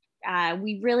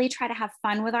 We really try to have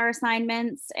fun with our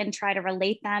assignments and try to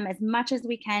relate them as much as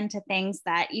we can to things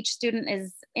that each student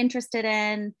is interested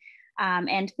in,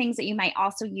 and things that you might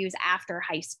also use after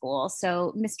high school.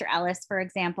 So Mr. Ellis, for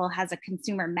example, has a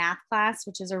consumer math class,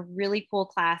 which is a really cool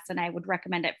class, and I would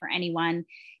recommend it for anyone.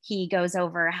 He goes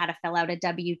over how to fill out a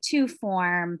W-2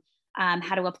 form,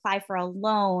 how to apply for a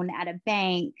loan at a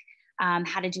bank,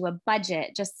 how to do a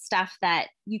budget, just stuff that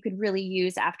you could really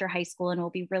use after high school and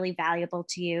will be really valuable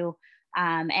to you.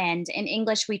 And in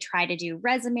English, we try to do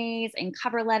resumes and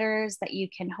cover letters that you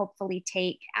can hopefully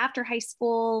take after high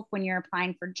school when you're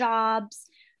applying for jobs.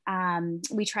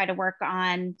 We try to work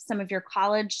on some of your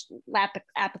college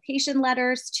application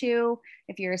letters too,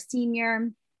 if you're a senior.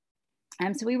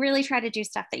 So we really try to do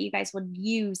stuff that you guys would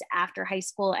use after high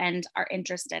school and are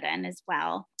interested in as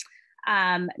well.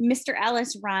 Mr.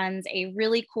 Ellis runs a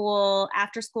really cool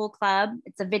after school club.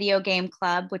 It's a video game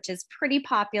club, which is pretty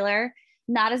popular.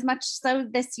 Not as much so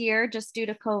this year, just due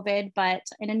to COVID, but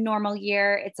in a normal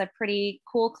year, it's a pretty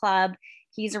cool club.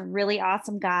 He's a really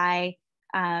awesome guy.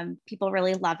 People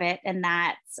really love it. And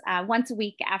that's once a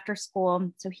week after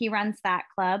school. So he runs that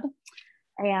club.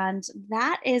 And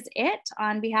that is it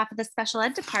on behalf of the special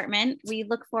ed department. We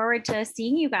look forward to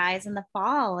seeing you guys in the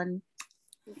fall and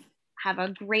have a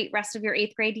great rest of your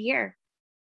 8th grade year.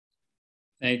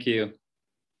 Thank you.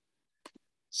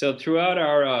 So throughout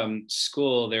our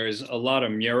school, there's a lot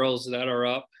of murals that are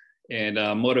up and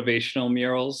motivational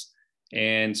murals,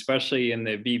 and especially in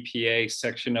the BPA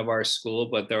section of our school,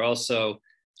 but they're also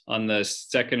on the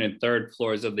 2nd and 3rd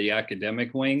floors of the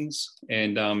academic wings.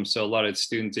 And so a lot of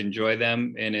students enjoy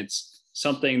them, and it's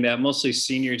something that mostly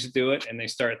seniors do it, and they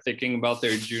start thinking about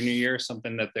their junior year,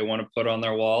 something that they want to put on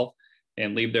their wall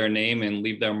and leave their name and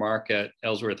leave their mark at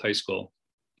Ellsworth High School.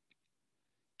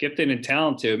 Gifted and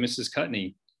talented, Mrs.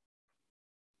 Cutney.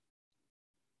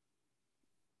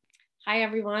 Hi,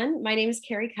 everyone. My name is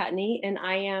Carrie Cutney, and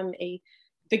I am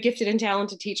the gifted and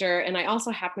talented teacher, and I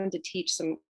also happen to teach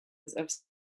some of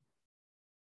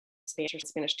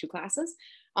Spanish 2 classes.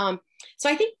 So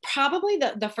I think probably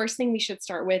the first thing we should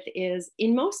start with is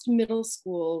in most middle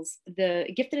schools, the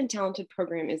Gifted and Talented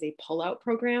program is a pullout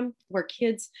program where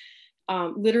kids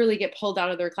literally get pulled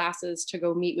out of their classes to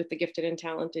go meet with the Gifted and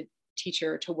Talented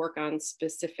teacher to work on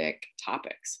specific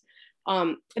topics.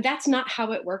 That's not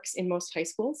how it works in most high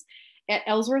schools. At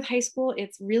Ellsworth High School,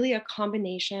 it's really a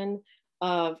combination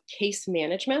of case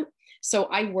management. So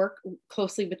I work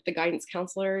closely with the guidance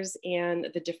counselors and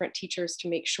the different teachers to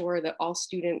make sure that all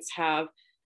students have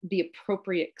the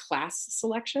appropriate class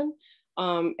selection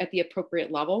at the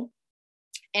appropriate level.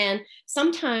 And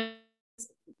sometimes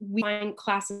we find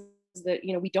classes that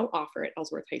we don't offer at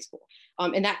Ellsworth High School.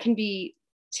 And that can be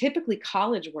typically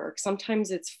college work.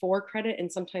 Sometimes it's for credit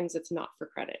and sometimes it's not for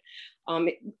credit.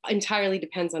 It entirely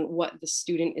depends on what the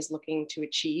student is looking to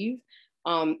achieve.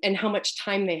 And how much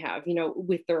time they have,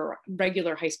 with their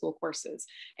regular high school courses.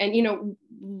 And,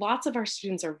 lots of our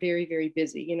students are very, very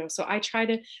busy, so I try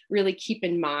to really keep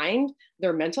in mind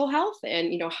their mental health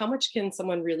and, how much can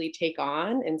someone really take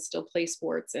on and still play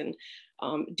sports and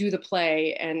do the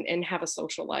play and have a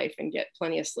social life and get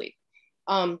plenty of sleep.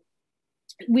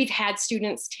 We've had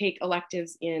students take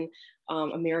electives in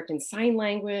American Sign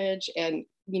Language and,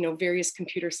 various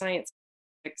computer science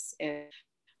and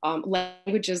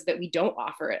languages that we don't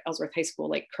offer at Ellsworth High School,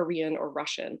 like Korean or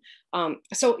Russian.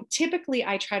 So typically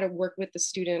I try to work with the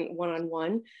student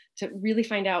one-on-one to really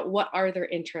find out what are their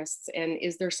interests and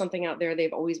is there something out there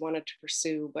they've always wanted to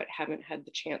pursue but haven't had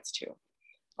the chance to.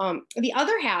 The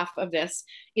other half of this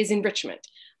is enrichment.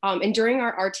 And during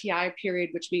our RTI period,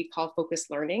 which we call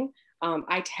focused learning,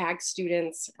 I tag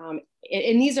students, and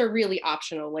these are really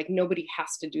optional, like nobody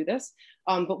has to do this,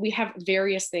 but we have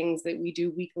various things that we do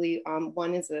weekly.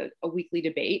 One is a weekly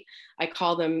debate. I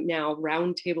call them now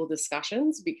roundtable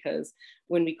discussions because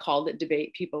when we called it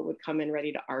debate, people would come in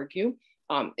ready to argue.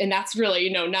 And that's really,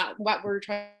 not what we're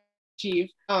trying to achieve.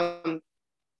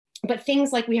 But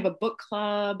things like we have a book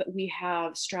club, we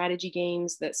have strategy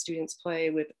games that students play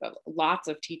with lots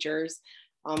of teachers.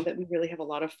 That we really have a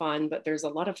lot of fun, but there's a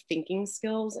lot of thinking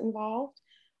skills involved.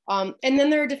 And then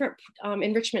there are different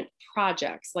enrichment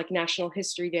projects like National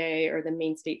History Day or the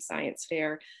Maine State Science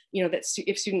Fair, that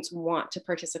if students want to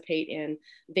participate in,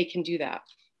 they can do that.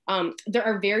 There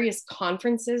are various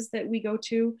conferences that we go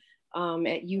to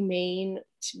at UMaine,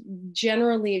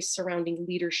 generally surrounding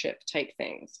leadership type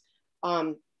things.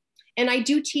 And I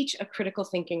do teach a critical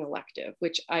thinking elective,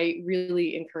 which I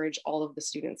really encourage all of the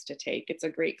students to take. It's a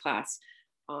great class.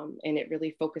 And it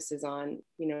really focuses on,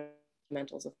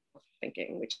 fundamentals of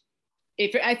thinking, which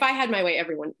if I had my way,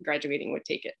 everyone graduating would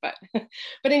take it.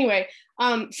 But anyway,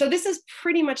 so this is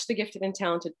pretty much the Gifted and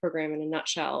Talented program in a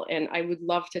nutshell. And I would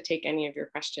love to take any of your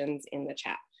questions in the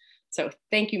chat. So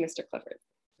thank you, Mr. Clifford.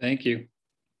 Thank you.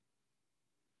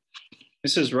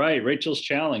 Mrs. Wright, Rachel's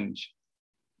Challenge.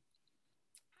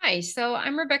 Hi, so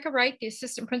I'm Rebecca Wright, the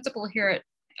assistant principal here at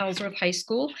Ellsworth High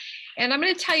School. And I'm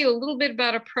going to tell you a little bit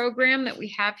about a program that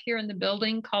we have here in the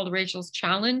building called Rachel's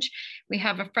Challenge. We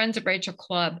have a Friends of Rachel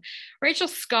Club. Rachel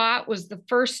Scott was the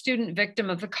first student victim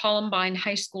of the Columbine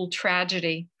High School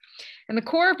tragedy. And the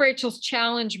core of Rachel's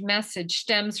Challenge message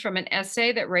stems from an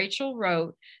essay that Rachel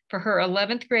wrote for her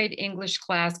 11th grade English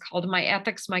class called My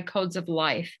Ethics, My Codes of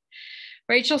Life.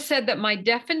 Rachel said that my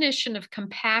definition of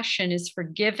compassion is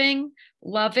forgiving,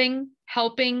 loving,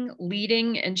 helping,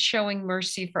 leading, and showing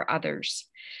mercy for others.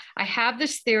 I have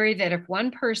this theory that if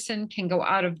one person can go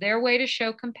out of their way to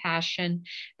show compassion,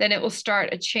 then it will start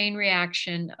a chain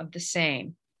reaction of the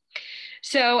same.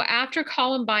 So after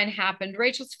Columbine happened,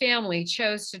 Rachel's family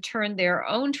chose to turn their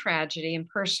own tragedy and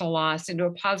personal loss into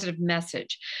a positive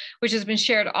message, which has been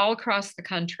shared all across the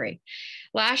country.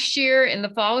 Last year, in the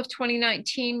fall of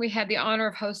 2019, we had the honor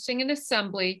of hosting an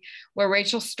assembly where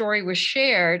Rachel's story was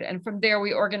shared, and from there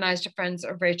we organized a Friends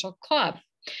of Rachel Club.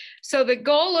 So the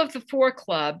goal of the FOR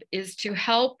Club is to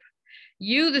help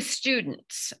you, the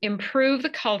students, improve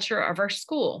the culture of our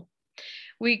school.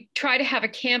 We try to have a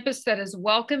campus that is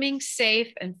welcoming,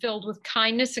 safe, and filled with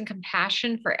kindness and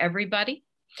compassion for everybody.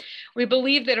 We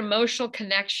believe that emotional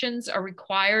connections are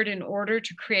required in order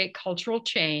to create cultural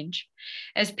change.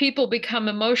 As people become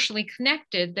emotionally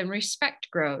connected, then respect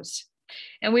grows.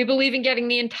 And we believe in getting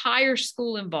the entire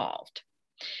school involved.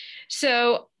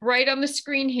 So right on the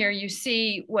screen here, you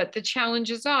see what the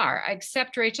challenges are. I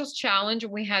accept Rachel's challenge,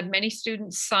 and we had many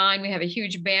students sign. We have a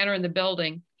huge banner in the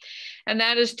building. And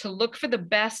that is to look for the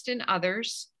best in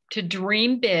others, to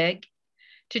dream big,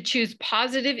 to choose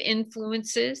positive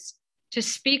influences, to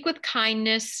speak with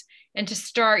kindness, and to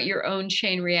start your own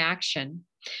chain reaction.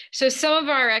 So some of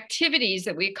our activities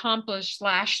that we accomplished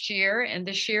last year and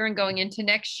this year and going into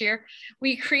next year,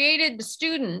 we created, the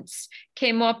students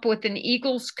came up with an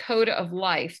Eagles Code of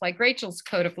Life, like Rachel's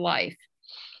Code of Life.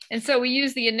 And so we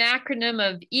use the acronym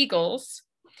of EAGLES,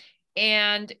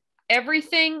 and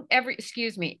everyone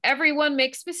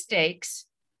makes mistakes,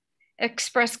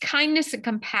 express kindness and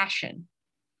compassion.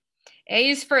 A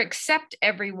is for accept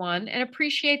everyone and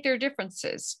appreciate their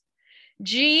differences.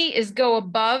 G is go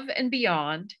above and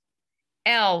beyond.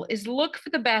 L is look for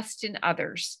the best in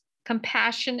others.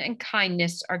 Compassion and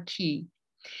kindness are key.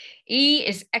 E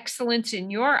is excellence in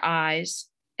your eyes.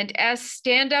 And S,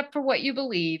 stand up for what you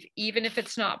believe, even if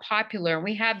it's not popular. And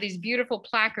we have these beautiful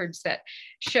placards that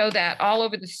show that all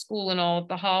over the school and all of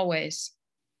the hallways.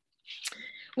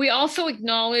 We also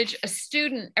acknowledge a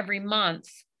student every month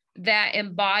that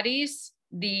embodies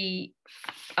the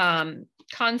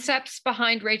concepts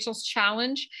behind Rachel's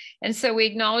Challenge. And so we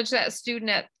acknowledge that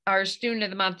student at our Student of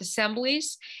the Month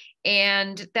assemblies.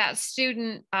 And that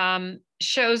student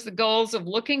shows the goals of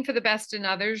looking for the best in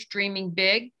others, dreaming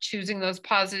big, choosing those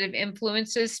positive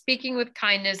influences, speaking with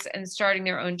kindness, and starting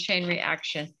their own chain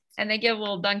reaction. And they get a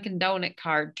little Dunkin' Donut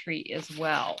card treat as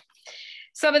well.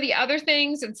 Some of the other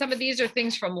things, and some of these are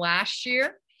things from last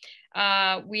year.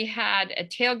 We had a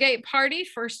tailgate party,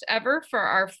 first ever for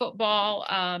our football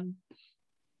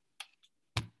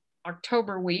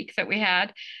October week that we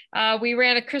had. We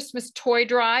ran a Christmas toy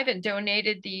drive and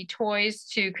donated the toys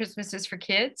to Christmases for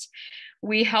Kids.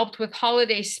 We helped with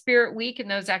Holiday Spirit Week and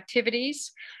those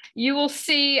activities. You will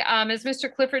see, as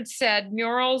Mr. Clifford said,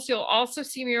 murals. You'll also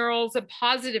see murals of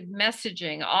positive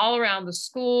messaging all around the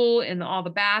school, in all the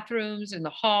bathrooms, in the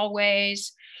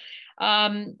hallways.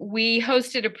 We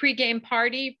hosted a pregame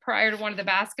party prior to one of the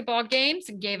basketball games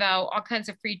and gave out all kinds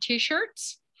of free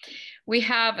t-shirts. We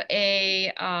have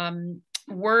a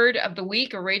word of the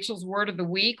week, or Rachel's Word of the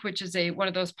Week, which is one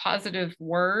of those positive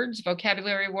words,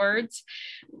 vocabulary words.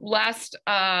 Last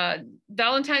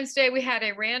Valentine's Day, we had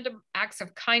a random acts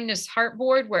of kindness heart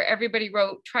board where everybody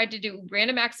tried to do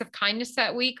random acts of kindness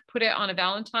that week, put it on a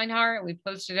Valentine heart, and we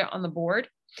posted it on the board.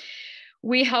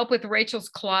 We help with Rachel's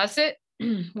Closet,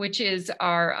 which is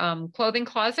our clothing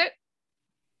closet.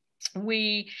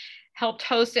 We helped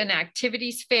host an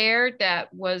activities fair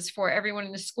that was for everyone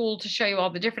in the school to show you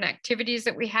all the different activities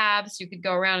that we have. So you could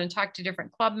go around and talk to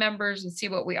different club members and see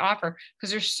what we offer, because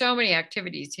there's so many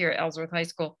activities here at Ellsworth High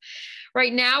School.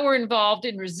 Right now, we're involved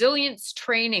in resilience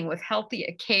training with Healthy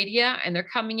Acadia, and they're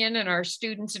coming in, and our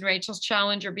students in Rachel's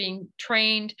Challenge are being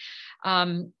trained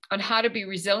on how to be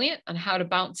resilient, on how to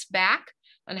bounce back,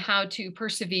 on how to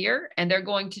persevere, and they're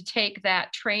going to take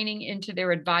that training into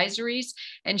their advisories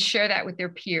and share that with their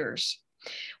peers.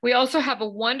 We also have a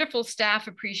wonderful staff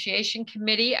appreciation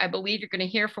committee. I believe you're going to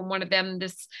hear from one of them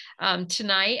this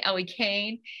tonight, Ellie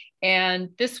Kane. And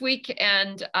this week,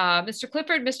 and Mr.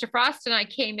 Clifford, Mr. Frost, and I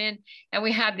came in, and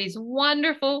we had these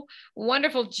wonderful,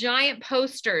 wonderful giant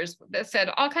posters that said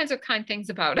all kinds of kind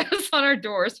things about us on our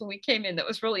doors when we came in. That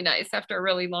was really nice after a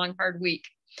really long, hard week.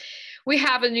 We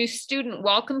have a new student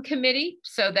welcome committee,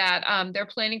 so that they're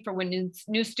planning for when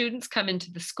new students come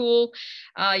into the school.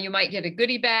 You might get a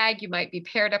goodie bag. You might be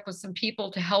paired up with some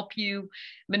people to help you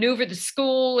maneuver the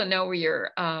school and know where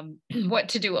you're, what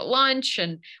to do at lunch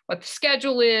and what the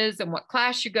schedule is and what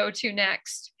class you go to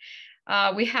next.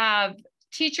 We have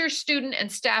teacher, student,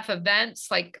 and staff events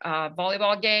like a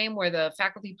volleyball game where the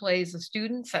faculty plays the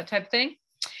students, that type of thing.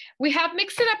 We have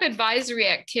Mix It Up advisory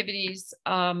activities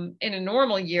in a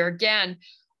normal year, again,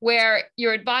 where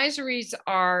your advisories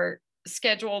are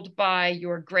scheduled by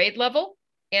your grade level.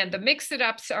 And the Mix It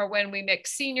Ups are when we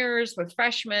mix seniors with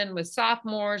freshmen, with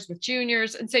sophomores, with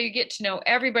juniors. And so you get to know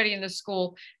everybody in the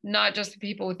school, not just the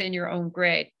people within your own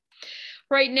grade.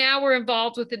 Right now, we're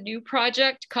involved with a new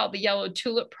project called the Yellow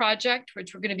Tulip Project,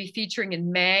 which we're going to be featuring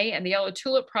in May. And the Yellow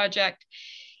Tulip Project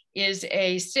is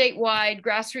a statewide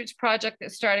grassroots project that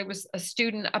started with a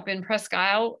student up in Presque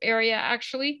Isle area,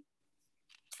 actually.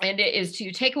 And it is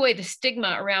to take away the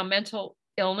stigma around mental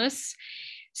illness.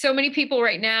 So many people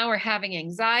right now are having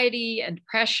anxiety and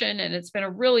depression, and it's been a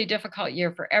really difficult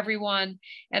year for everyone.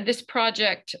 And this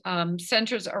project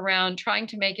centers around trying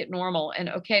to make it normal and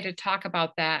okay to talk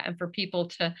about that, and for people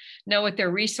to know what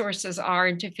their resources are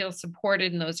and to feel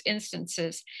supported in those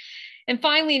instances. And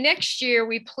finally, next year,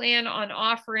 we plan on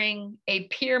offering a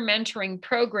peer mentoring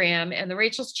program, and the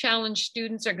Rachel's Challenge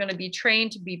students are going to be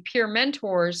trained to be peer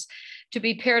mentors, to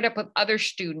be paired up with other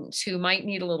students who might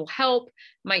need a little help,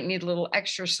 might need a little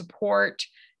extra support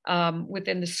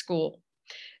within the school.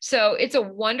 So it's a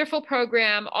wonderful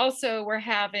program. Also, we're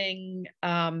having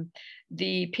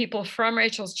the people from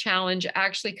Rachel's Challenge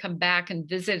actually come back and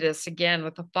visit us again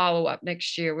with a follow-up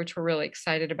next year, which we're really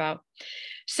excited about.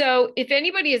 So if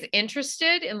anybody is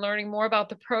interested in learning more about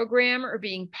the program or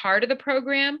being part of the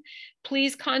program,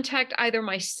 please contact either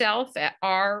myself at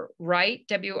rwright,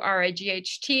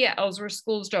 W-R-I-G-H-T, at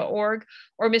ellsworthschools.org,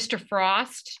 or Mr.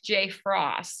 Frost, J.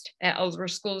 Frost, at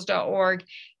ellsworthschools.org.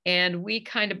 And we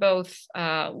kind of both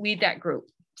lead that group.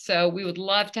 So we would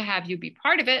love to have you be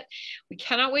part of it. We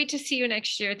cannot wait to see you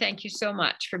next year. Thank you so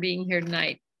much for being here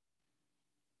tonight.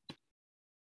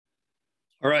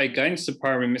 All right, guidance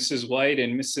department, Mrs. White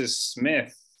and Mrs.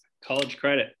 Smith, college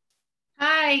credit.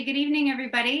 Hi, good evening,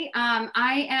 everybody.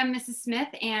 I am Mrs. Smith,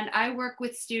 and I work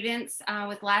with students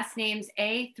with last names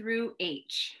A through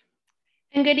H.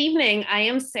 And good evening, I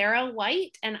am Sarah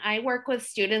White, and I work with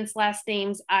students last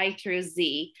names I through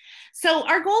Z. So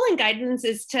our goal in guidance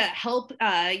is to help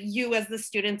you as the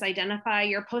students identify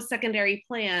your post-secondary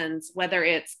plans, whether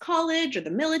it's college or the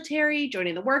military,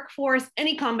 joining the workforce,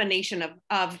 any combination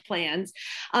of plans,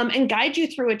 and guide you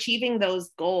through achieving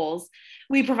those goals.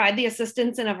 We provide the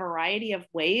assistance in a variety of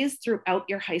ways throughout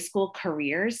your high school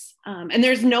careers. And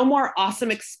there's no more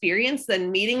awesome experience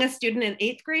than meeting a student in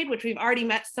 8th grade, which we've already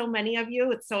met so many of you.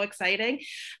 It's so exciting.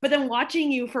 But then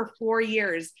watching you for 4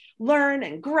 years learn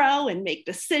and grow and make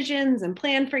decisions and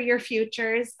plan for your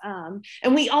futures. And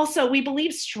we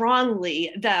believe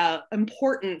strongly the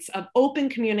importance of open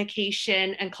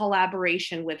communication and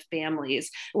collaboration with families.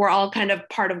 We're all kind of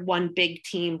part of one big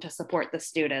team to support the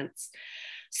students.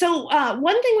 So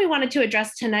one thing we wanted to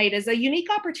address tonight is a unique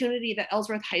opportunity that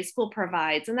Ellsworth High School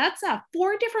provides, and that's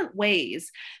 4 different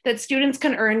ways that students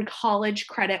can earn college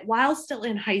credit while still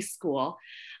in high school.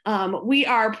 We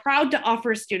are proud to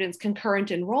offer students concurrent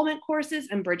enrollment courses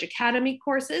and Bridge Academy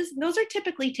courses. Those are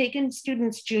typically taken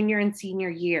students' junior and senior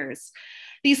years.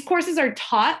 These courses are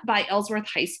taught by Ellsworth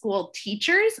High School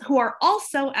teachers who are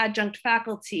also adjunct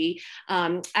faculty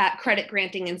at credit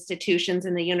granting institutions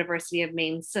in the University of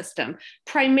Maine system,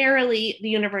 primarily the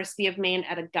University of Maine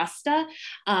at Augusta,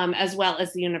 as well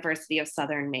as the University of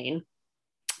Southern Maine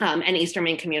and Eastern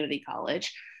Maine Community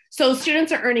College. So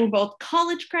students are earning both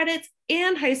college credits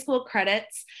and high school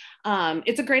credits.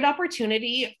 It's a great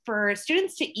opportunity for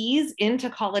students to ease into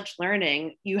college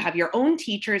learning. You have your own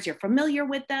teachers, you're familiar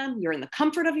with them, you're in the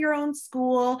comfort of your own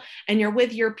school, and you're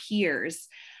with your peers.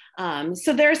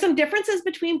 So there are some differences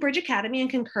between Bridge Academy and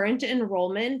concurrent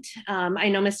enrollment. I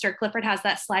know Mr. Clifford has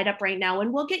that slide up right now,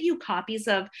 and we'll get you copies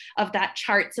of that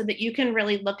chart so that you can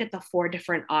really look at the 4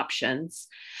 different options.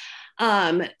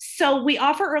 So we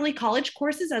offer early college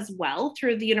courses as well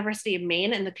through the University of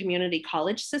Maine and the community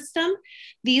college system.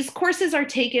 These courses are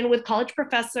taken with college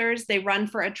professors. They run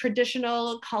for a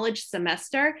traditional college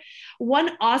semester.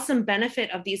 One awesome benefit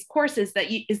of these courses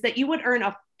is that you would earn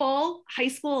a full high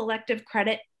school elective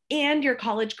credit and your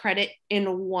college credit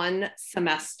in 1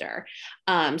 semester.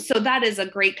 So that is a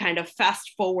great kind of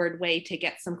fast forward way to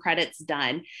get some credits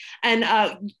done.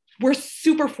 And we're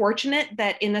super fortunate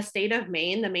that in the state of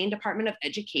Maine, the Maine Department of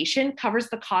Education covers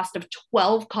the cost of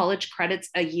 12 college credits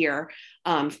a year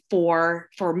for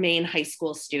Maine high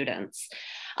school students.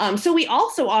 So we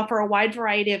also offer a wide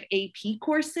variety of AP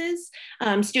courses.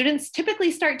 Students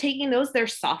typically start taking those their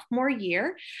sophomore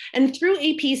year. And through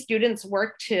AP, students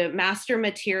work to master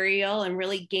material and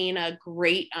really gain a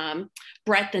great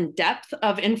breadth and depth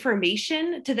of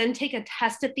information to then take a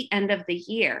test at the end of the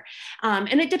year.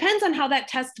 And it depends on how that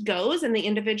test goes and the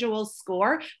individual's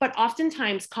score, but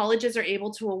oftentimes colleges are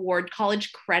able to award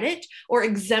college credit or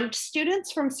exempt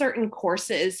students from certain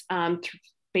courses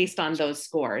based on those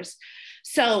scores.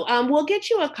 So we'll get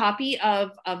you a copy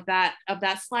of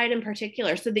that slide in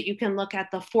particular so that you can look at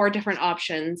the 4 different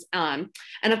options. And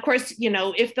of course, you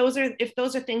know, if those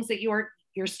are things that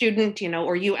your student, you know,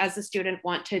 or you as a student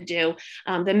want to do,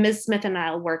 then Ms. Smith and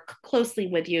I will work closely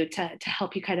with you to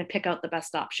help you kind of pick out the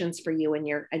best options for you and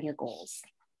your goals.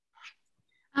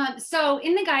 So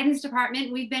in the guidance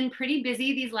department, we've been pretty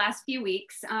busy these last few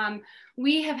weeks.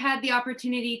 We have had the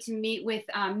opportunity to meet with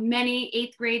many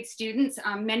 8th grade students,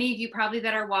 many of you probably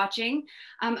that are watching,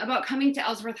 about coming to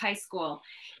Ellsworth High School.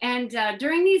 And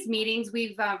during these meetings,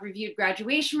 we've reviewed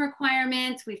graduation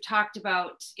requirements. We've talked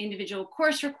about individual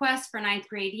course requests for 9th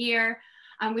grade year.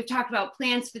 We've talked about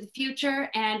plans for the future,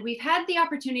 and we've had the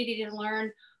opportunity to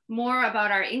learn more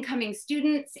about our incoming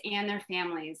students and their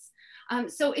families.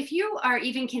 So if you are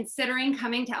even considering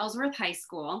coming to Ellsworth High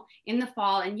School in the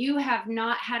fall and you have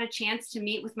not had a chance to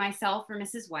meet with myself or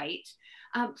Mrs. White,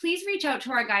 please reach out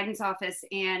to our guidance office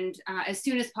and as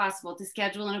soon as possible to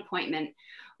schedule an appointment.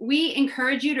 We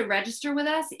encourage you to register with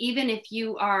us, even if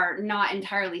you are not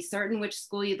entirely certain which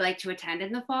school you'd like to attend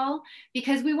in the fall,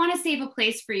 because we want to save a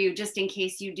place for you just in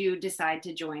case you do decide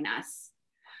to join us.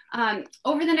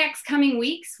 Over the next coming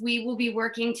weeks, we will be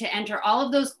working to enter all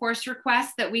of those course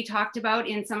requests that we talked about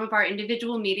in some of our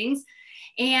individual meetings.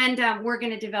 And we're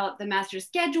going to develop the master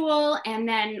schedule, and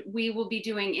then we will be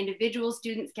doing individual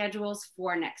student schedules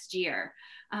for next year.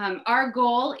 Our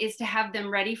goal is to have them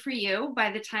ready for you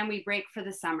by the time we break for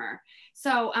the summer.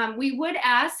 So we would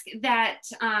ask that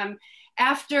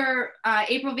after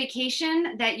April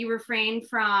vacation that you refrain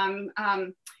from,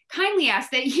 kindly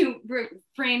ask that you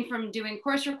refrain from doing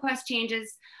course request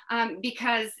changes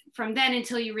because from then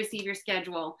until you receive your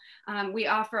schedule, we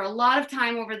offer a lot of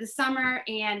time over the summer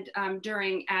and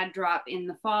during add drop in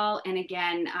the fall, and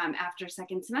again after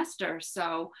second semester.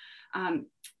 So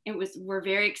we're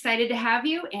very excited to have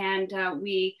you, and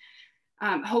we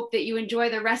hope that you enjoy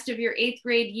the rest of your 8th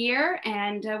grade year,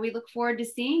 and we look forward to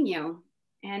seeing you.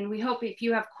 And we hope if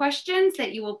you have questions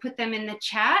that you will put them in the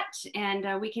chat,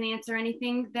 and we can answer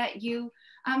anything that you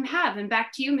have. And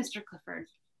back to you, Mr. Clifford.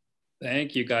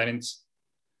 Thank you, guidance.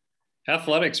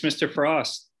 Athletics, Mr.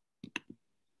 Frost.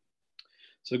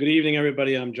 So good evening,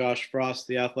 everybody. I'm Josh Frost,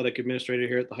 the athletic administrator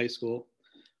here at the high school.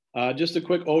 Just a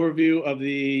quick overview of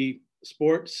the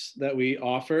sports that we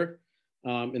offer.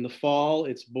 In the fall,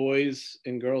 it's boys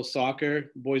and girls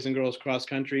soccer, boys and girls cross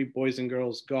country, boys and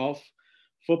girls golf,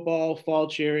 football, fall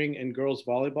cheering, and girls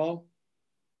volleyball.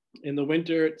 In the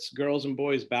winter, it's girls and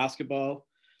boys basketball,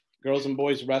 girls and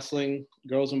boys wrestling,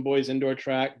 girls and boys indoor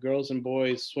track, girls and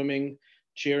boys swimming,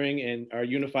 cheering, and our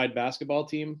unified basketball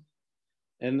team.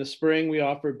 In the spring, we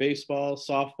offer baseball,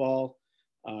 softball,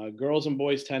 girls and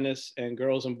boys tennis, and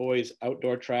girls and boys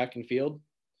outdoor track and field.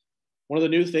 One of the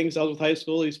new things Ellsworth High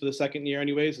School, at least for the second year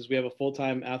anyways, is we have a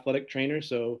full-time athletic trainer.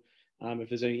 So if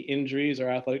there's any injuries, our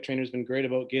athletic trainer has been great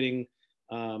about getting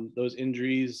those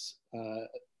injuries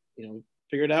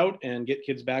figured out and get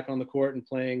kids back on the court and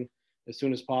playing as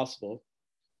soon as possible.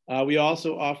 We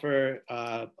also offer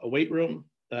a weight room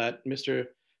that Mr.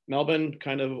 Melbourne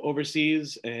kind of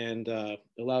oversees and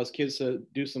allows kids to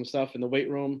do some stuff in the weight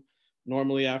room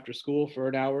normally after school for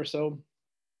an hour or so.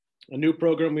 A new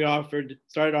program we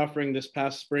started offering this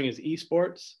past spring is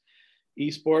esports.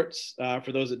 Esports,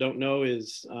 for those that don't know,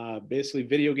 is basically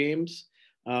video games,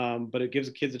 but it gives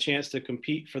the kids a chance to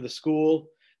compete for the school,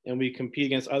 and we compete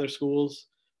against other schools.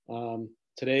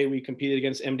 Today we competed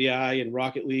against MDI and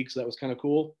Rocket League, so that was kind of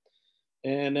cool.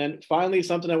 And then finally,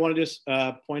 something I want to just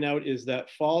point out is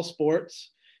that fall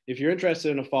sports, if you're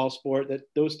interested in a fall sport, that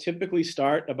those typically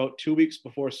start about 2 weeks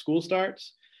before school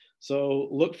starts. So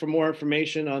look for more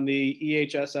information on the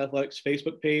EHS Athletics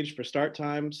Facebook page for start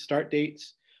times, start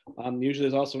dates. Usually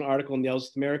there's also an article in the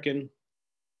Ellsworth American,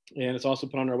 and it's also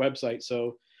put on our website.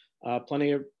 So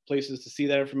plenty of places to see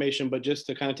that information, but just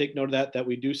to kind of take note of that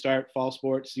we do start fall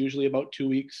sports usually about 2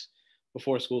 weeks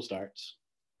before school starts.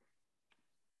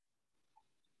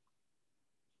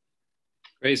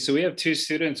 Great, so we have 2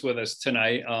 students with us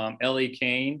tonight, Ellie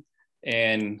Kane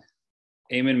and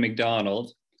Eamon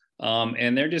McDonald.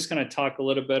 And they're just going to talk a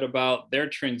little bit about their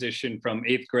transition from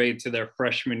 8th grade to their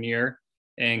freshman year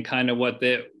and kind of what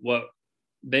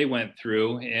they went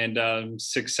through and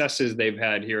successes they've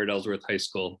had here at Ellsworth High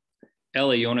School.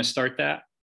 Ellie, you want to start that?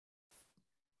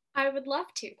 I would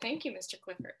love to. Thank you, Mr.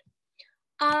 Clifford.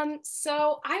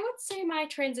 So I would say my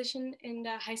transition into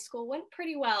high school went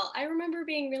pretty well. I remember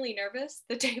being really nervous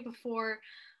the day before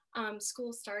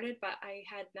school started, but I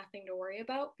had nothing to worry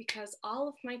about because all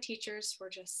of my teachers were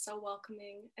just so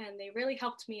welcoming and they really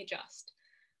helped me adjust.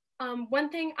 One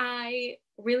thing I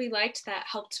really liked that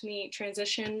helped me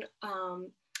transition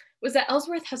was that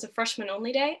Ellsworth has a freshman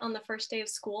only day on the first day of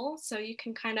school. So you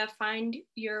can kind of find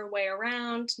your way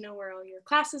around, know where all your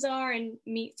classes are, and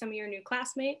meet some of your new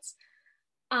classmates.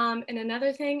 And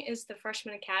another thing is the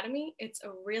Freshman Academy. It's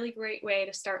a really great way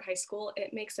to start high school.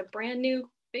 It makes a brand new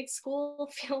big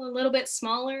school feel a little bit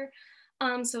smaller.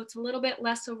 So it's a little bit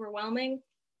less overwhelming.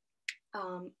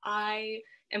 I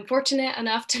am fortunate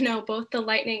enough to know both the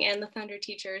Lightning and the Thunder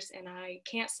teachers, and I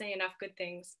can't say enough good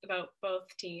things about both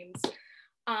teams.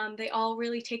 They all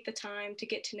really take the time to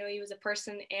get to know you as a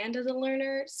person and as a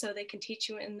learner so they can teach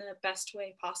you in the best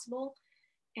way possible.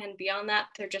 And beyond that,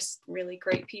 they're just really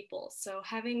great people. So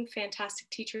having fantastic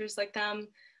teachers like them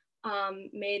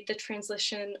made the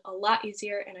transition a lot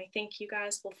easier, and I think you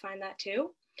guys will find that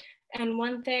too. And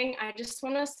one thing I just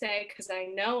want to say, because I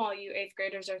know all you 8th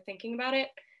graders are thinking about it,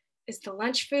 is the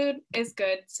lunch food is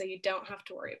good, so you don't have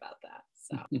to worry about that.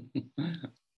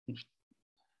 So.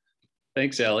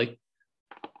 Thanks, Ellie.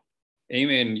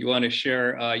 Eamon, you want to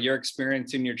share your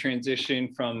experience in your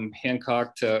transition from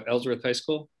Hancock to Ellsworth High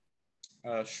School?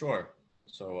 Sure.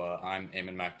 So I'm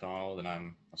Eamon MacDonald, and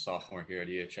I'm a sophomore here at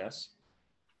EHS.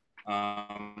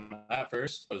 At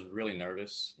first, I was really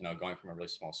nervous, going from a really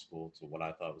small school to what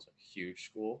I thought was a huge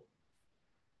school.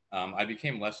 I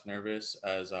became less nervous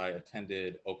as I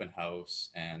attended open house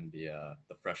and the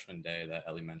freshman day that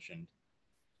Ellie mentioned.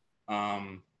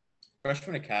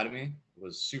 Freshman Academy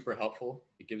was super helpful.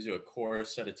 It gives you a core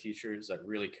set of teachers that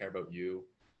really care about you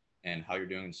and how you're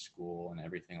doing in school and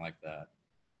everything like that.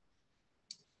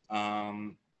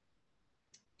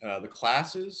 The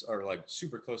classes are like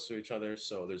super close to each other,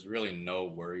 so there's really no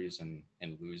worries in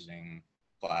losing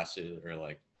classes or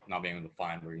like not being able to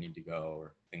find where you need to go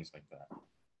or things like that.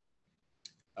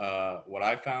 What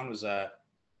I found was that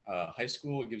high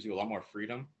school gives you a lot more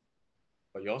freedom,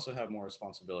 but you also have more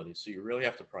responsibilities. So you really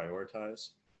have to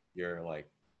prioritize your like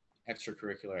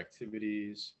extracurricular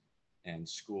activities and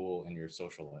school and your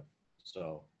social life.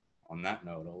 So on that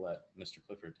note, I'll let Mr.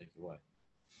 Clifford take it away.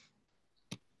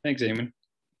 Thanks, Eamon.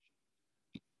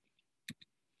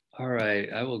 All right,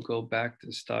 I will go back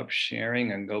to stop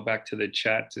sharing and go back to the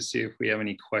chat to see if we have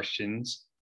any questions.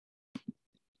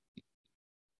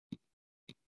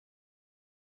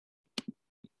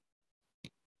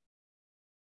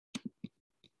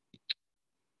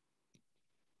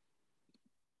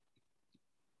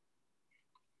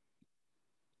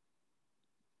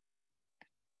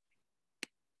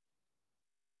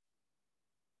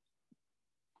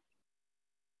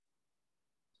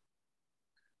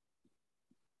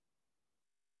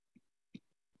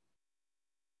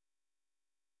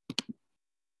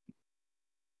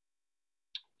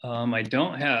 I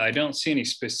don't see any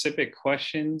specific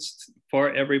questions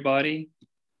for everybody.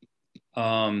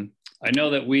 I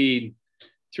know that we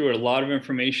threw a lot of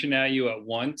information at you at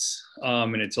once,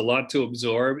 and it's a lot to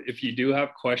absorb. If you do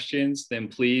have questions, then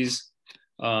please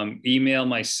email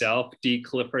myself,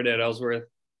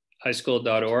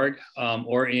 dclifford@ellsworthhighschool.org,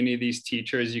 or any of these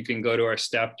teachers. You can go to our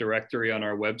staff directory on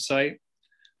our website.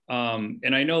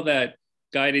 And I know that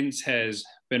guidance has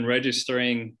been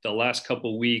registering the last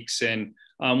couple of weeks, and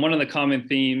one of the common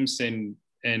themes, and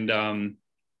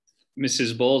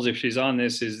Mrs. Bowles, if she's on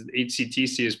this, is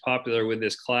HCTC is popular with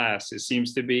this class. It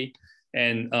seems to be.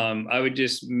 And I would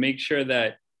just make sure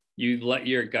that you let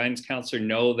your guidance counselor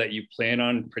know that you plan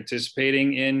on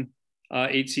participating in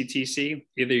HCTC,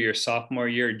 either your sophomore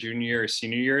year, junior year, or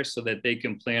senior year, so that they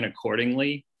can plan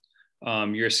accordingly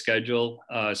your schedule,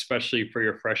 especially for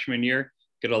your freshman year.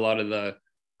 Get a lot of the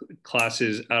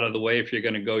classes out of the way if you're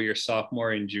going to go your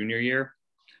sophomore and junior year.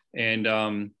 And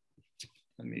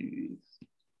let me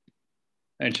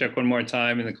check one more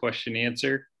time in the question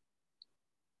answer.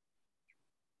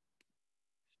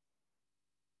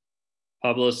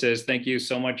 Pablo says, thank you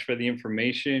so much for the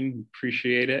information.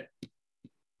 Appreciate it.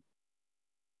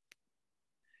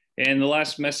 And the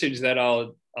last message that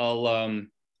I'll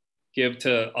give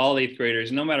to all 8th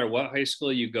graders, no matter what high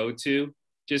school you go to,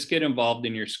 just get involved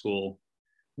in your school.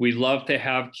 We love to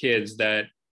have kids that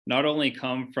not only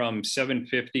come from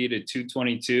 750 to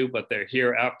 222, but they're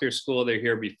here after school, they're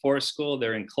here before school,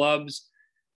 they're in clubs,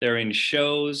 they're in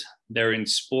shows, they're in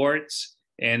sports.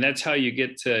 And that's how you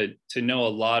get to know a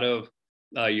lot of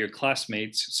your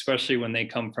classmates, especially when they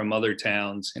come from other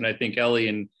towns. And I think Ellie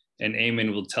and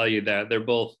Eamon will tell you that they're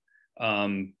both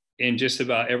in just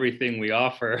about everything we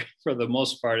offer for the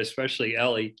most part, especially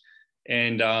Ellie.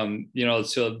 And,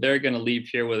 so they're going to leave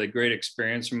here with a great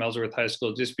experience from Ellsworth High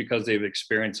School just because they've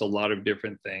experienced a lot of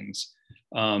different things.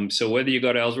 So whether you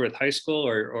go to Ellsworth High School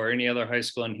or any other high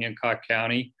school in Hancock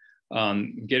County,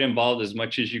 get involved as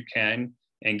much as you can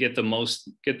and get the most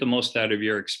out of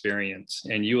your experience.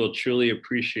 And you will truly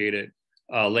appreciate it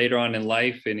later on in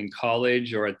life and in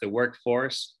college or at the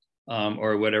workforce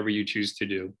or whatever you choose to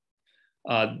do.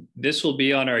 This will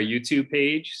be on our YouTube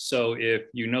page. So if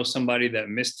you know somebody that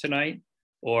missed tonight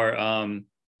or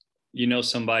you know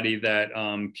somebody that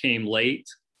came late,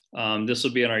 this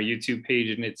will be on our YouTube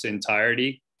page in its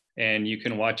entirety, and you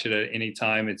can watch it at any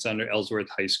time. It's under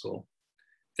Ellsworth High School.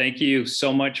 Thank you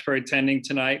so much for attending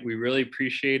tonight. We really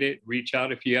appreciate it. Reach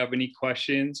out if you have any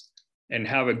questions, and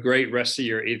have a great rest of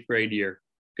your 8th grade year.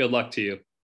 Good luck to you.